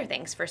conjunction with other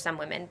things for some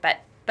women,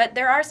 but But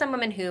there are some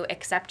women who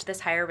accept this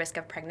higher risk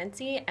of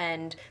pregnancy,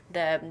 and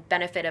the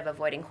benefit of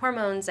avoiding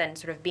hormones and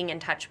sort of being in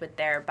touch with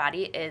their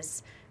body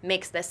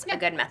makes this a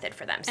good method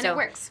for them. And it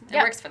works. It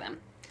works for them.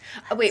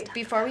 Oh, wait,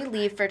 before we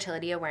leave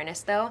fertility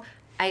awareness, though,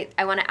 I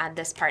want to add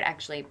this part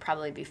actually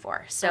probably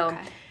before. So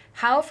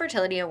how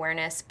fertility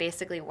awareness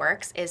basically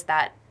works is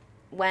that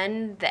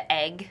when the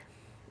egg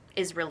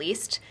is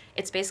released,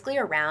 it's basically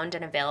around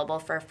and available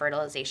for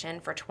fertilization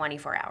for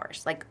 24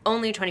 hours. Like,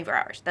 only 24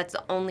 hours. That's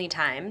the only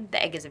time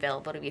the egg is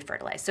available to be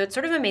fertilized. So it's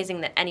sort of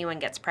amazing that anyone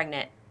gets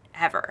pregnant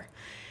ever.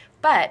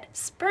 But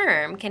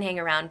sperm can hang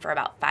around for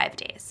about 5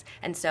 days.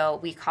 And so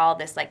we call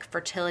this like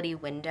fertility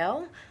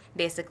window,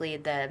 basically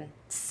the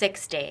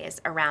 6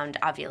 days around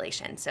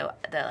ovulation. So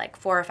the like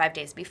 4 or 5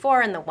 days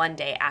before and the 1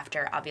 day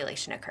after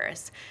ovulation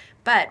occurs.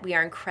 But we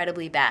are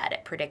incredibly bad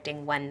at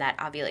predicting when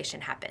that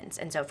ovulation happens.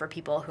 And so for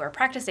people who are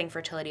practicing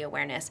fertility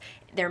awareness,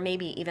 there may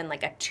be even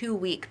like a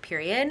 2-week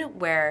period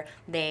where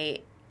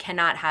they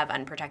cannot have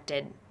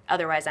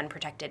otherwise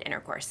unprotected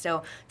intercourse.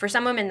 So for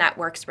some women that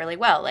works really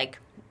well, like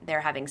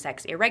they're having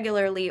sex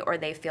irregularly, or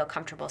they feel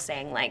comfortable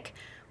saying like,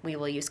 we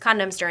will use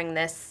condoms during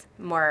this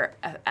more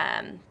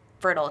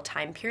fertile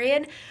time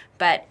period,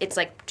 but it's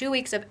like 2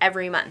 weeks of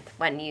every month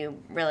when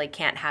you really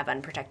can't have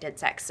unprotected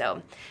sex.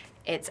 So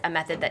it's a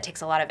method that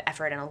takes a lot of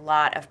effort and a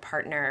lot of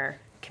partner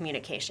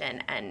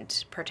communication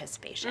and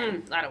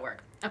participation. A lot of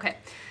work. Okay,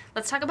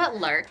 let's talk about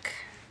LARC,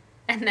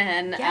 and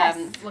then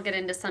we'll get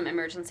into some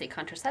emergency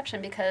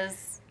contraception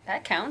because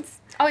that counts.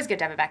 Always good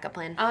to have a backup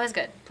plan. Always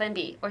good. Plan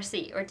B or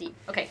C or D.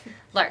 Okay,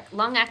 LARC,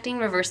 long-acting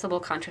reversible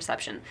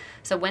contraception.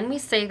 So when we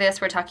say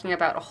this, we're talking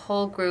about a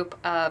whole group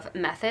of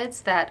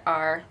methods that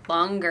are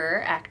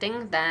longer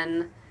acting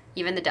than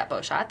even the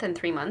Depo shot, than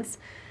 3 months.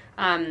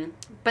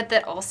 But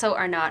that also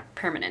are not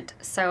permanent.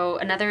 So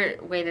another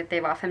way that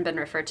they've often been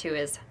referred to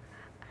is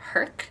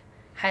HERC,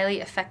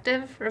 highly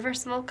effective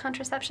reversible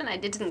contraception. I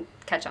didn't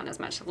catch on as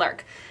much.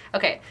 LARC.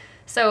 Okay,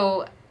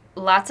 so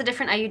lots of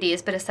different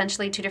IUDs, but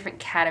essentially 2 different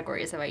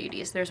categories of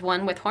IUDs. There's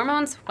one with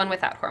hormones, one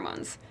without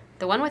hormones.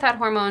 The one without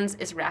hormones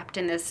is wrapped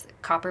in this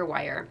copper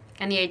wire.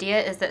 And the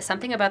idea is that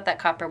something about that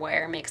copper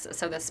wire makes it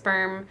so the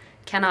sperm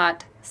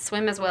cannot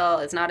swim as well,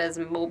 is not as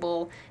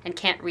mobile, and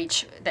can't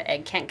reach the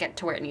egg, can't get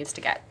to where it needs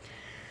to get.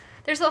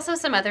 There's also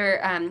some other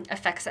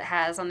effects it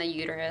has on the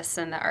uterus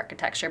and the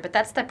architecture, but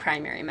that's the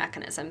primary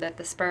mechanism, that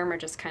the sperm are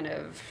just kind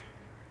of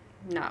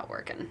not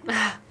working.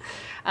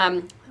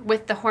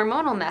 With the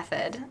hormonal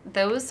method,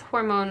 those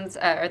hormones,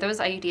 or those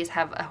IUDs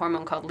have a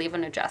hormone called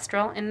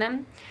levonorgestrel in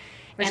them.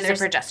 Which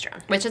is a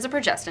progesterone. Which is a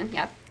progestin,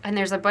 yeah. And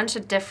there's a bunch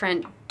of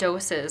different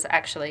doses,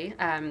 actually.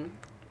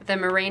 The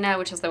Mirena,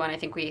 which is the one I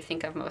think we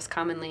think of most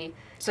commonly,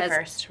 the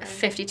first, right?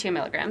 52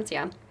 milligrams,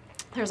 yeah.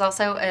 There's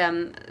also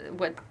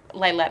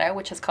Liletta,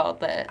 which is called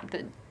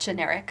the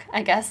generic,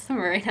 I guess,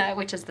 Mirena,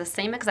 which is the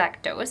same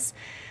exact dose.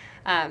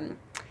 And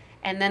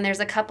then there's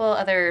a couple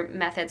other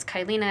methods,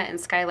 Kylena and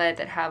Skyla,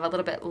 that have a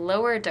little bit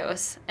lower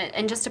dose.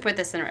 And just to put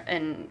this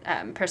in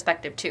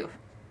perspective, too,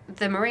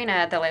 the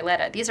Mirena, the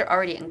Liletta, these are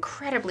already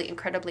incredibly,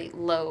 incredibly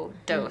low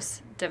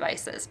dose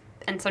devices.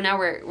 And so now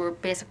we're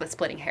basically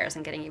splitting hairs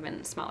and getting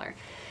even smaller.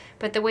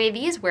 But the way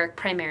these work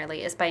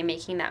primarily is by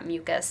making that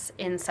mucus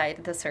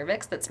inside the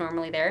cervix that's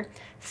normally there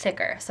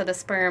thicker. So the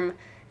sperm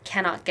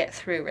cannot get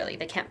through, really.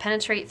 They can't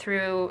penetrate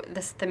through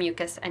the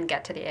mucus and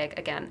get to the egg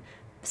again.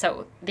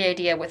 So the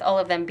idea with all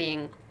of them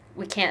being,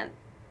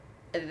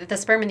 the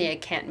sperm and the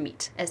egg can't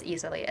meet as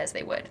easily as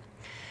they would.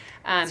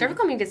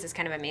 Cervical mucus is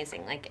kind of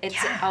amazing. Like, it's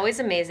always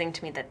amazing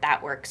to me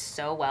that works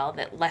so well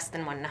that less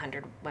than 1 in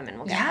 100 women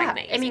will get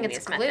pregnant using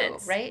it's glue,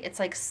 methods. Right? It's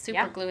like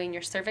super gluing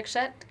your cervix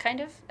shut, kind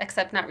of.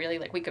 Except not really.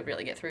 Like, we could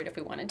really get through it if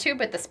we wanted to,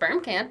 but the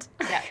sperm can't.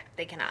 Yeah,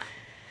 they cannot.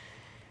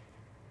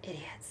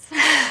 Idiots.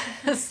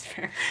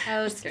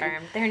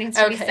 Sperm. There needs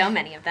to be so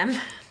many of them.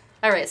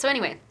 All right, so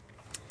anyway.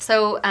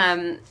 So,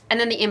 and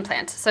then the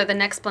implant. So the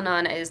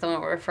Nexplanon is the one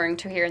we're referring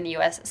to here in the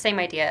U.S. Same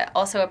idea.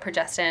 Also a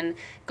progestin,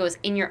 goes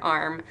in your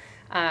arm.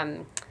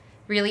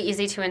 Really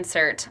easy to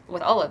insert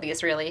with all of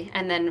these, really.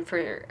 And then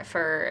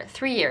for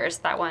 3 years,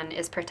 that one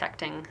is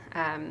protecting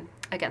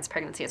against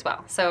pregnancy as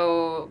well.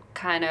 So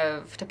kind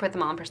of to put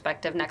them all in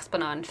perspective,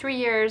 Nexplanon 3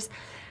 years,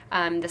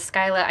 the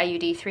Skyla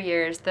IUD 3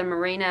 years, the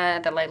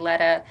Mirena, the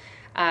Liletta.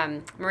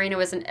 Mirena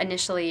was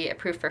initially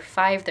approved for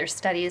 5. There's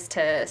studies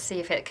to see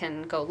if it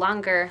can go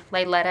longer.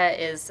 Liletta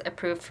is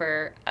approved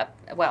for,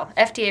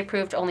 FDA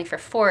approved only for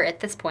 4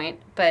 at this point,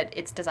 but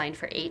it's designed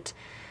for 8.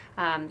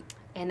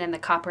 And then the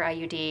copper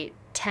IUD,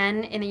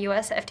 10 in the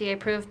U.S. FDA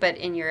approved, but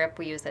in Europe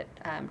we use it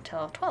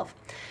till 12.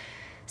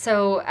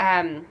 So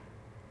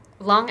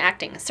long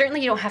acting.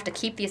 Certainly you don't have to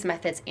keep these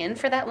methods in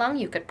for that long.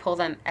 You could pull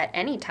them at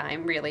any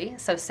time, really.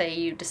 So say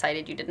you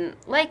decided you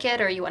didn't like it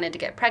or you wanted to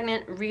get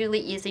pregnant, really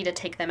easy to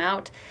take them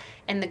out.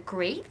 And the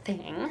great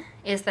thing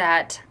is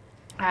that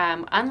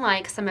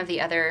unlike some of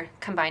the other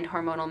combined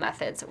hormonal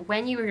methods,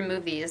 when you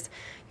remove these,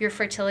 your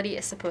fertility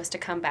is supposed to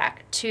come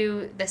back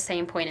to the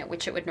same point at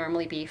which it would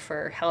normally be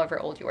for however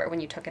old you were when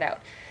you took it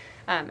out.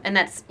 And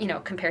that's,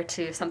 compared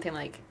to something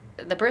like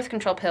the birth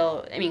control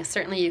pill, I mean,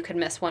 certainly you could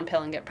miss one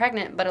pill and get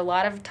pregnant, but a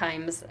lot of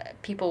times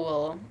people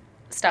will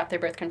stop their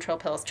birth control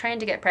pills trying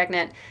to get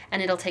pregnant,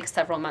 and it'll take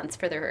several months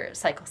for their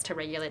cycles to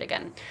regulate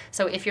again.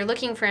 So if you're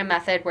looking for a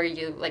method where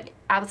you like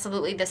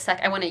absolutely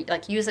I want to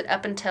like use it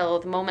up until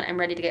the moment I'm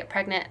ready to get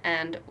pregnant,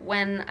 and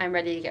when I'm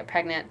ready to get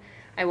pregnant,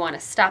 I want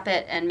to stop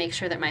it and make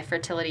sure that my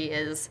fertility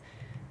is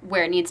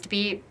where it needs to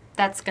be,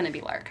 that's going to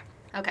be LARC.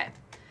 Okay.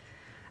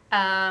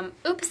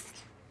 Oops.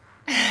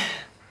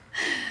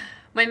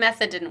 My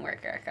method didn't work,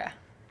 Erica.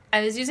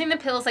 I was using the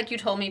pills like you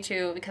told me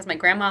to because my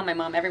grandma, my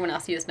mom, everyone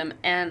else used them,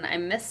 and I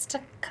missed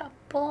a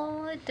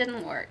couple. It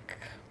didn't work.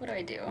 What do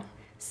I do?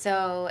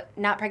 So,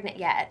 not pregnant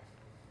yet?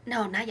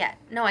 No, not yet.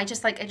 No, I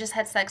just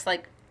had sex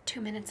like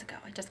 2 minutes ago.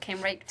 I just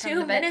came right from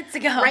 2 minutes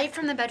ago. Right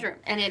from the bedroom,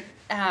 and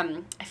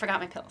I forgot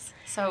my pills.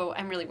 So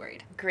I'm really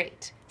worried.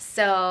 Great.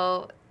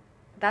 So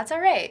that's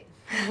all right.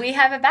 We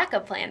have a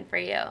backup plan for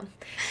you.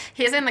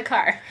 He's in the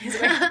car.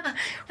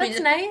 That's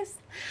nice.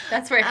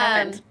 That's where it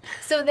happened.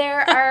 So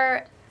there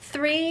are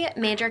 3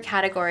 major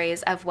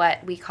categories of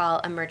what we call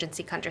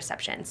emergency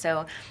contraception.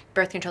 So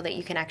birth control that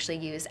you can actually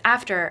use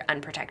after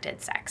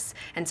unprotected sex.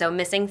 And so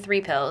missing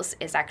 3 pills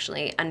is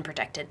actually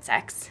unprotected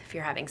sex if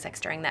you're having sex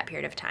during that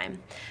period of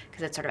time,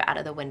 because it's sort of out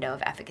of the window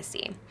of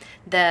efficacy.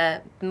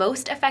 The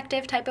most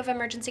effective type of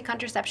emergency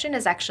contraception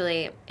is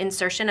actually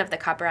insertion of the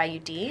copper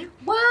IUD.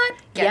 What?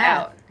 Get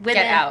out. Get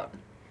out.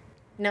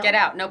 No. Get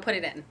out. No, put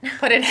it in.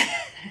 Put it in.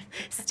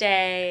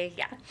 Stay.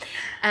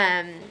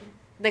 Yeah.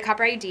 The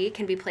copper IUD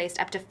can be placed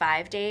up to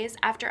 5 days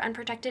after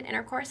unprotected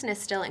intercourse and is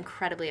still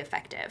incredibly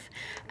effective.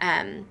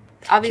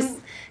 Obviously,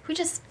 can we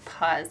just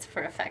pause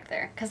for effect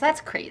there? Because that's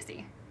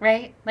crazy,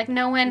 right? Like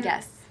no one...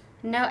 Yes.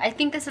 No, I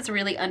think this is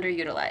really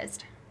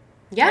underutilized.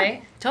 Yeah,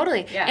 right?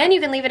 Totally. Yeah. And you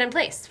can leave it in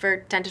place for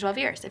 10 to 12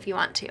 years if you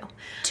want to.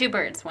 2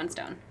 birds, 1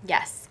 stone.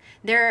 Yes.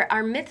 There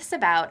are myths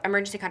about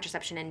emergency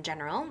contraception in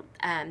general,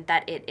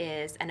 that it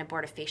is an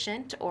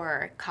abortifacient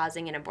or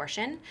causing an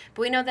abortion.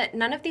 But we know that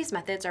none of these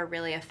methods are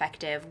really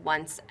effective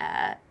once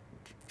a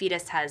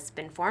fetus has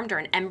been formed or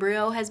an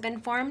embryo has been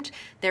formed.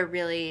 They're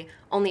really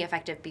only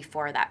effective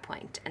before that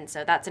point. And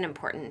so that's an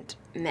important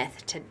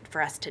myth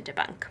for us to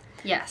debunk.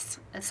 Yes.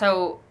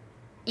 So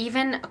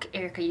even, okay,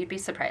 Erica, you'd be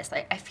surprised.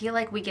 I feel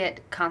like we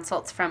get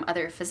consults from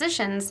other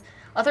physicians,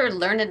 other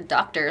learned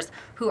doctors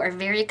who are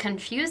very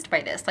confused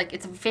by this. Like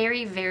it's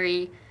very,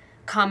 very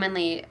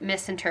commonly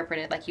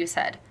misinterpreted, like you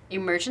said.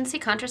 Emergency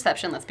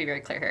contraception, let's be very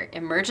clear here.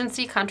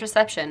 Emergency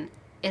contraception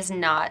is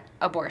not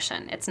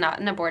abortion. It's not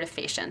an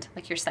abortifacient,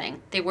 like you're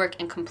saying. They work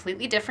in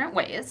completely different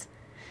ways.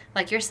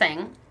 Like you're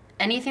saying,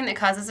 anything that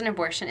causes an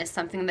abortion is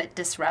something that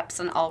disrupts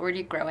an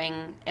already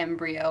growing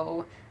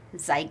embryo,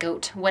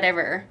 zygote,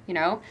 whatever, you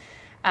know?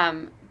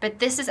 But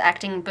this is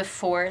acting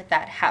before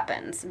that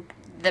happens.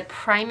 The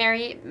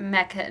primary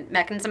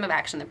mechanism of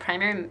action, the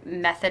primary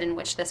method in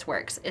which this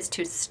works is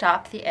to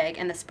stop the egg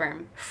and the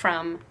sperm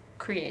from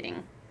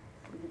creating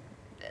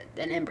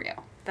an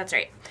embryo. That's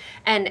right.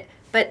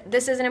 But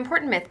this is an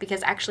important myth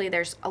because actually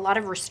there's a lot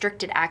of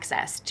restricted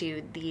access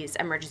to these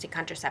emergency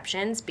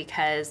contraceptions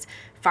because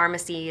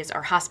pharmacies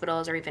or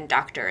hospitals or even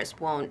doctors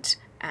won't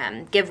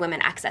give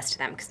women access to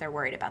them because they're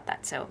worried about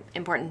that. So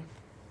important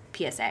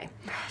PSA.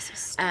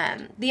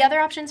 The other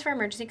options for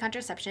emergency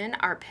contraception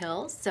are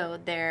pills. So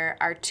there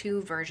are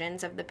 2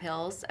 versions of the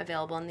pills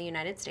available in the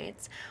United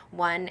States.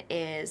 One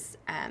is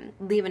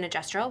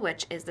levonorgestrel,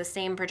 which is the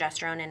same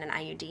progesterone in an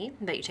IUD,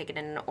 but you take it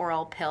in an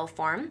oral pill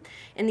form.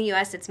 In the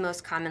U.S., it's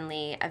most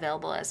commonly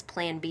available as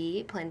Plan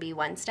B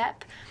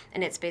one-step,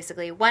 and it's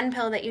basically 1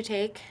 pill that you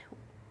take.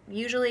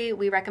 Usually,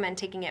 we recommend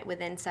taking it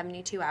within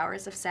 72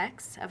 hours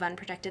of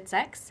unprotected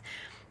sex,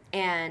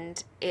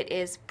 and it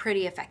is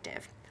pretty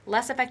effective.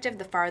 Less effective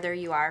the farther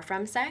you are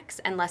from sex,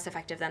 and less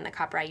effective than the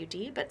copper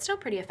IUD, but still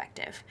pretty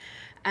effective.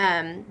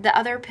 The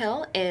other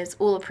pill is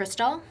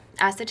ulipristal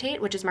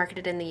acetate, which is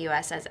marketed in the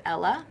U.S. as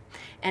Ella,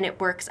 and it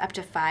works up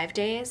to 5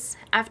 days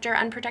after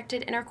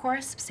unprotected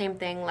intercourse. Same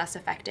thing, less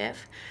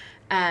effective.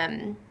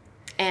 And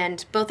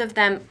both of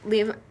them,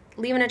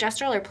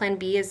 levonorgestrel or Plan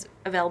B is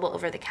available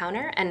over the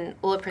counter, and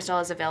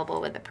ulipristal is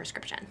available with a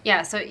prescription.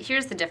 Yeah, so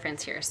here's the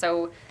difference here.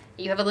 So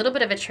you have a little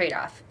bit of a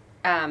trade-off.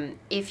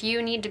 If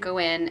you need to go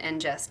in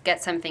and just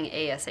get something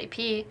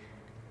ASAP,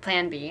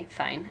 Plan B,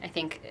 fine, I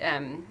think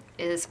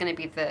is going to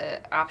be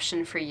the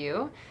option for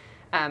you,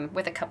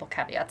 with a couple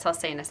caveats I'll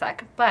say in a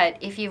sec. But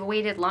if you've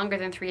waited longer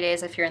than 3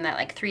 days, if you're in that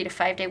like 3 to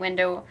 5 day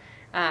window,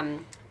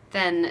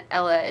 then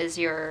Ella is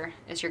your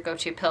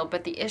go-to pill.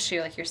 But the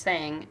issue, like you're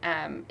saying,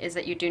 is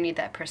that you do need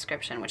that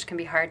prescription, which can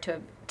be hard to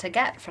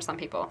get for some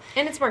people.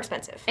 And it's more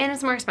expensive.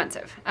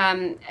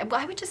 Well,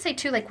 I would just say,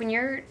 too, like when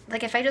you're,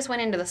 like if I just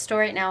went into the store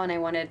right now and I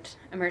wanted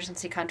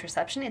emergency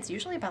contraception, it's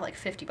usually about like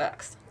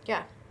 $50.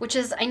 Yeah. Which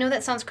is, I know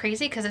that sounds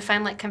crazy because if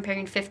I'm like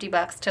comparing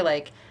 $50 to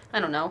like, I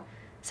don't know,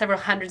 several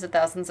hundreds of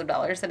thousands of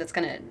dollars that it's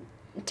going to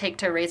take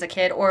to raise a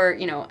kid, or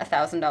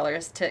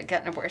 $1,000 to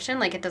get an abortion,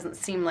 like it doesn't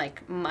seem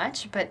like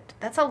much, but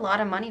that's a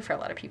lot of money for a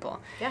lot of people.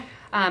 Yeah.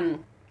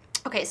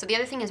 Okay, so the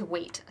other thing is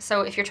weight.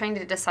 So if you're trying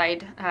to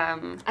decide...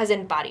 as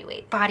in body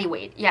weight. Body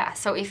weight, yeah.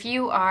 So if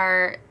you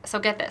are... So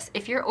get this.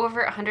 If you're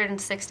over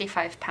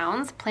 165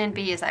 pounds, Plan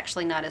B is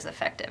actually not as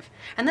effective.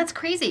 And that's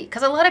crazy,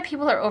 because a lot of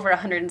people are over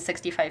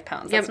 165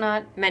 pounds. That's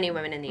not... Many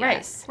women in the right,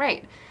 U.S.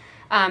 Right.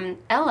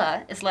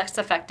 Ella is less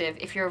effective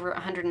if you're over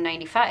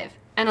 195.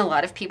 And a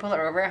lot of people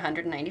are over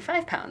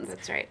 195 pounds.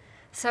 That's right.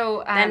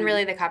 So then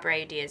really the copper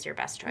IUD is your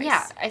best choice.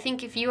 Yeah, I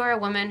think if you are a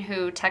woman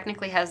who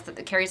technically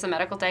carries a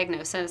medical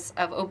diagnosis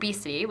of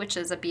obesity, which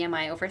is a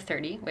BMI over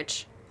 30,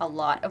 which a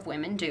lot of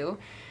women do,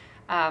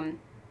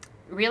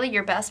 really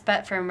your best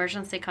bet for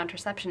emergency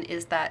contraception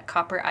is that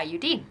copper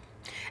IUD.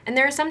 And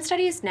there are some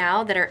studies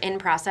now that are in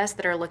process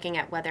that are looking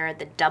at whether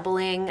the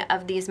doubling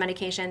of these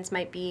medications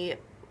might be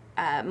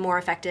more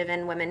effective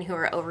in women who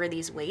are over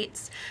these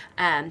weights.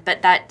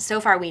 But that,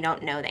 so far, we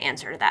don't know the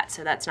answer to that.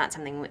 So that's not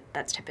something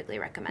that's typically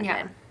recommended.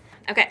 Yeah.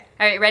 Okay.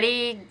 All right,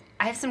 ready?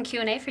 I have some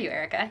Q&A for you,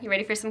 Erica. You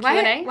ready for some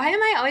Q&A? Why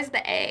am I always the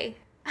A?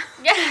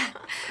 Yeah.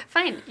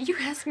 Fine. You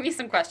ask me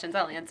some questions.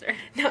 I'll answer.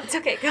 No, it's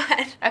okay. Go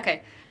ahead.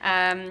 Okay.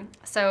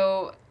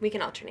 So... We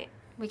can alternate.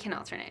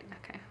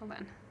 Okay, hold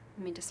on.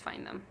 Let me just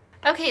find them.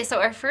 Okay,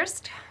 so our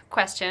first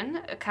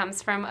question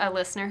comes from a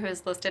listener who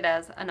is listed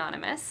as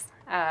anonymous.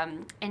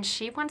 And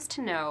she wants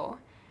to know,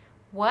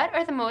 what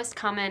are the most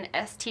common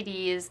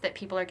STDs that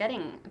people are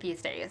getting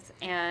these days,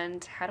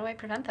 and how do I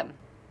prevent them?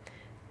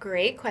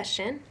 Great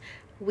question.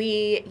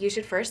 You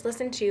should first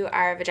listen to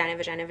our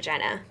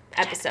vagina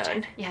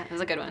episode. Yeah, it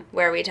was a good one.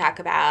 Where we talk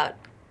about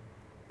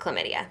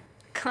chlamydia.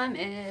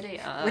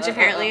 Chlamydia. Which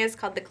apparently is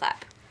called the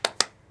clap.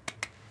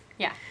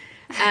 Yeah.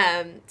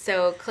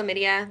 So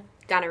chlamydia,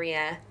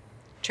 gonorrhea,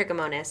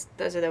 trichomonas,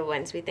 those are the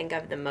ones we think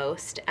of the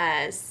most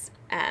as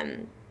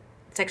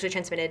sexually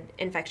transmitted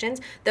infections,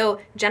 though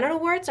genital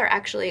warts are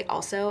actually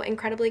also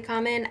incredibly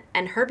common,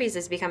 and herpes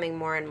is becoming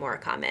more and more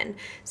common.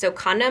 So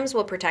condoms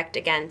will protect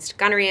against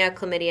gonorrhea,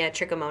 chlamydia,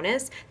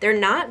 trichomonas. They're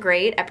not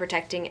great at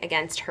protecting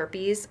against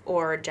herpes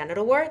or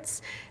genital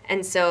warts,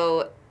 and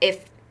so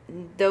if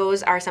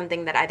those are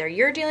something that either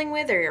you're dealing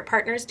with or your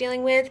partner's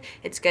dealing with,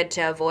 it's good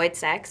to avoid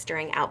sex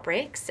during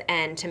outbreaks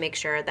and to make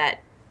sure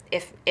that,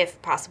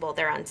 if possible,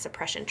 they're on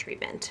suppression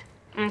treatment.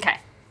 Okay.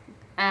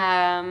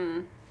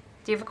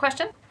 Do you have a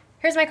question?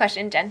 Here's my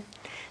question, Jen.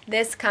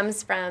 This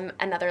comes from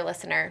another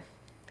listener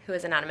who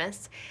is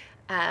anonymous.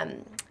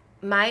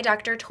 My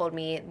doctor told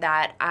me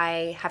that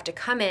I have to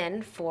come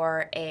in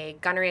for a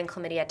gonorrhea and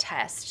chlamydia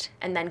test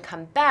and then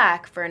come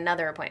back for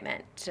another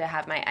appointment to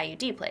have my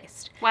IUD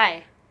placed.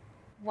 Why?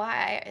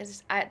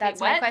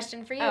 That's my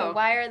question for you. Oh.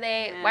 Why are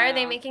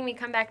they making me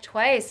come back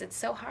twice? It's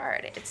so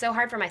hard. It's so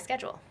hard for my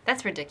schedule.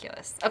 That's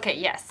ridiculous. Okay,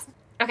 yes.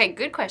 Okay,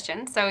 good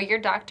question. So your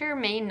doctor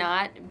may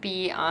not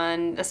be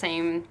on the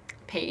same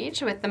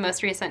page with the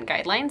most recent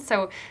guidelines.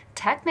 So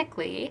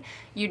technically,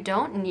 you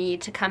don't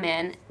need to come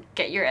in,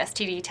 get your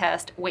STD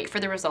test, wait for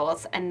the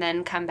results, and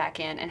then come back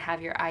in and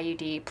have your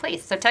IUD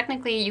placed. So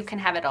technically, you can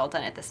have it all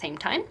done at the same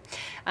time.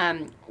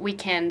 We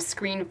can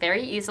screen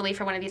very easily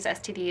for one of these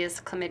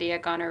STDs,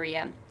 chlamydia,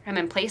 gonorrhea, and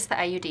then place the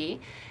IUD.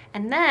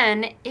 And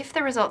then, if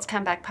the results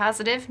come back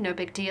positive, no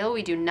big deal.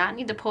 We do not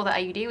need to pull the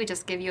IUD. We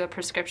just give you a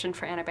prescription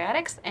for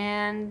antibiotics,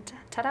 and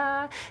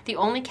ta-da! The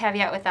only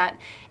caveat with that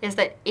is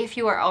that if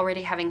you are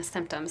already having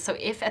symptoms, so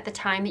if at the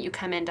time that you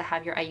come in to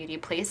have your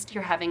IUD placed,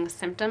 you're having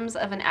symptoms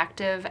of an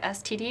active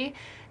STD,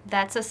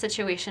 that's a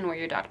situation where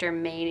your doctor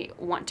may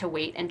want to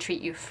wait and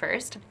treat you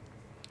first.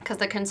 Because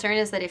the concern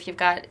is that if you've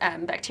got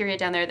bacteria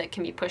down there that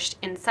can be pushed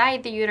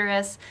inside the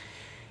uterus,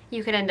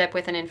 you could end up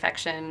with an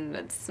infection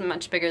that's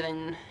much bigger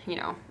than,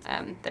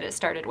 that it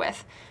started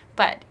with.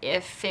 But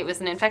if it was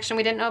an infection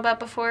we didn't know about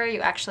before,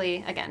 you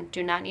actually, again,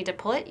 do not need to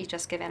pull it. You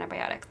just give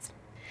antibiotics.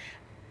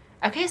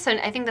 Okay, so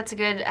I think that's a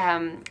good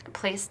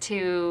place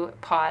to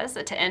pause,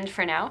 to end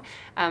for now.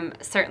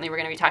 Certainly we're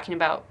going to be talking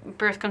about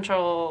birth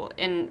control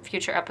in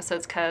future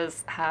episodes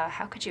because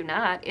how could you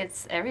not?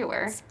 It's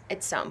everywhere.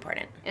 It's so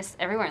important. It's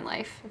everywhere in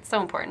life. It's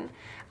so important.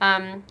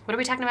 What are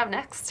we talking about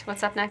next?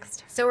 What's up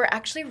next? So we're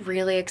actually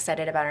really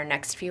excited about our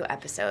next few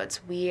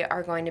episodes. We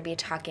are going to be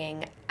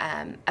talking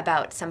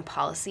about some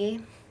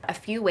policy, a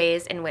few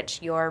ways in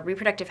which your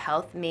reproductive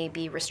health may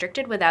be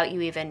restricted without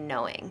you even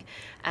knowing.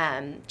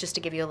 Just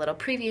to give you a little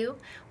preview,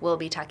 we'll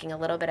be talking a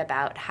little bit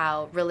about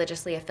how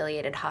religiously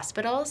affiliated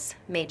hospitals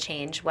may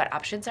change what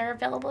options are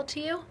available to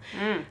you,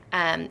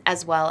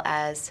 as well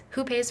as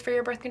who pays for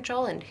your birth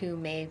control and who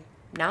may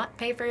not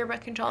pay for your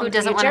birth control. Who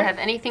doesn't want to have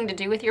anything to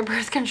do with your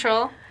birth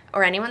control?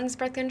 Or anyone's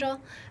birth control.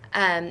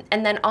 And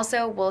then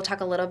also we'll talk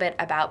a little bit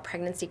about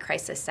pregnancy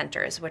crisis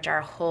centers, which are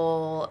a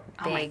whole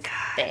big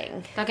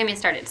thing. Don't get me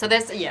started. So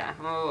this, we got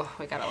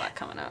a lot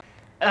coming up.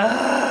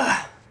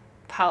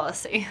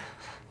 Policy.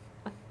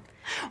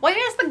 Why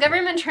is the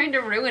government trying to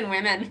ruin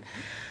women?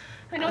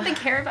 Why don't they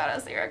care about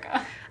us,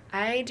 Erica?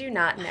 I do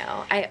not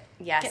know.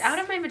 Yes. Get out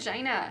of my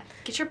vagina.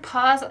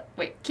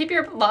 Keep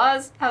your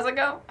laws. How's it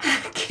go?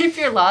 Keep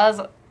your paws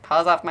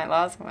off my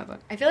laws. What was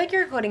it? I feel like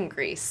you're quoting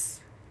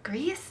Grease.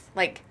 Grease?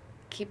 Like,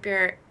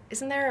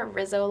 isn't there a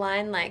Rizzo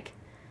line, like...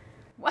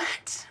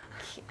 What?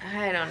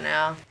 I don't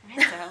know.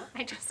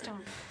 I just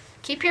don't.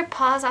 Keep your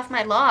paws off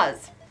my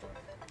laws.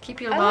 Keep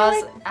your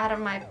laws out of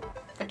my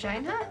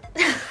vagina?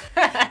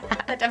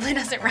 That definitely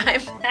doesn't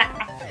rhyme.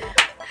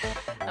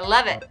 I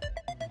love it.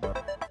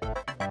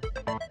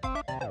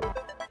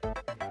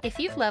 If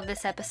you've loved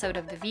this episode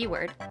of The V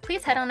Word,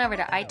 please head on over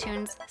to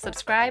iTunes,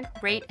 subscribe,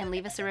 rate, and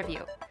leave us a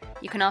review.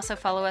 You can also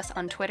follow us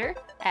on Twitter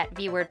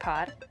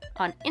 @VWordPod,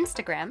 on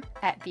Instagram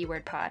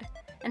 @VWordPod,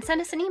 and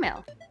send us an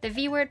email,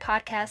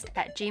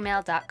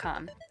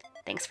 thevwordpodcast@gmail.com.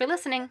 Thanks for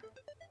listening.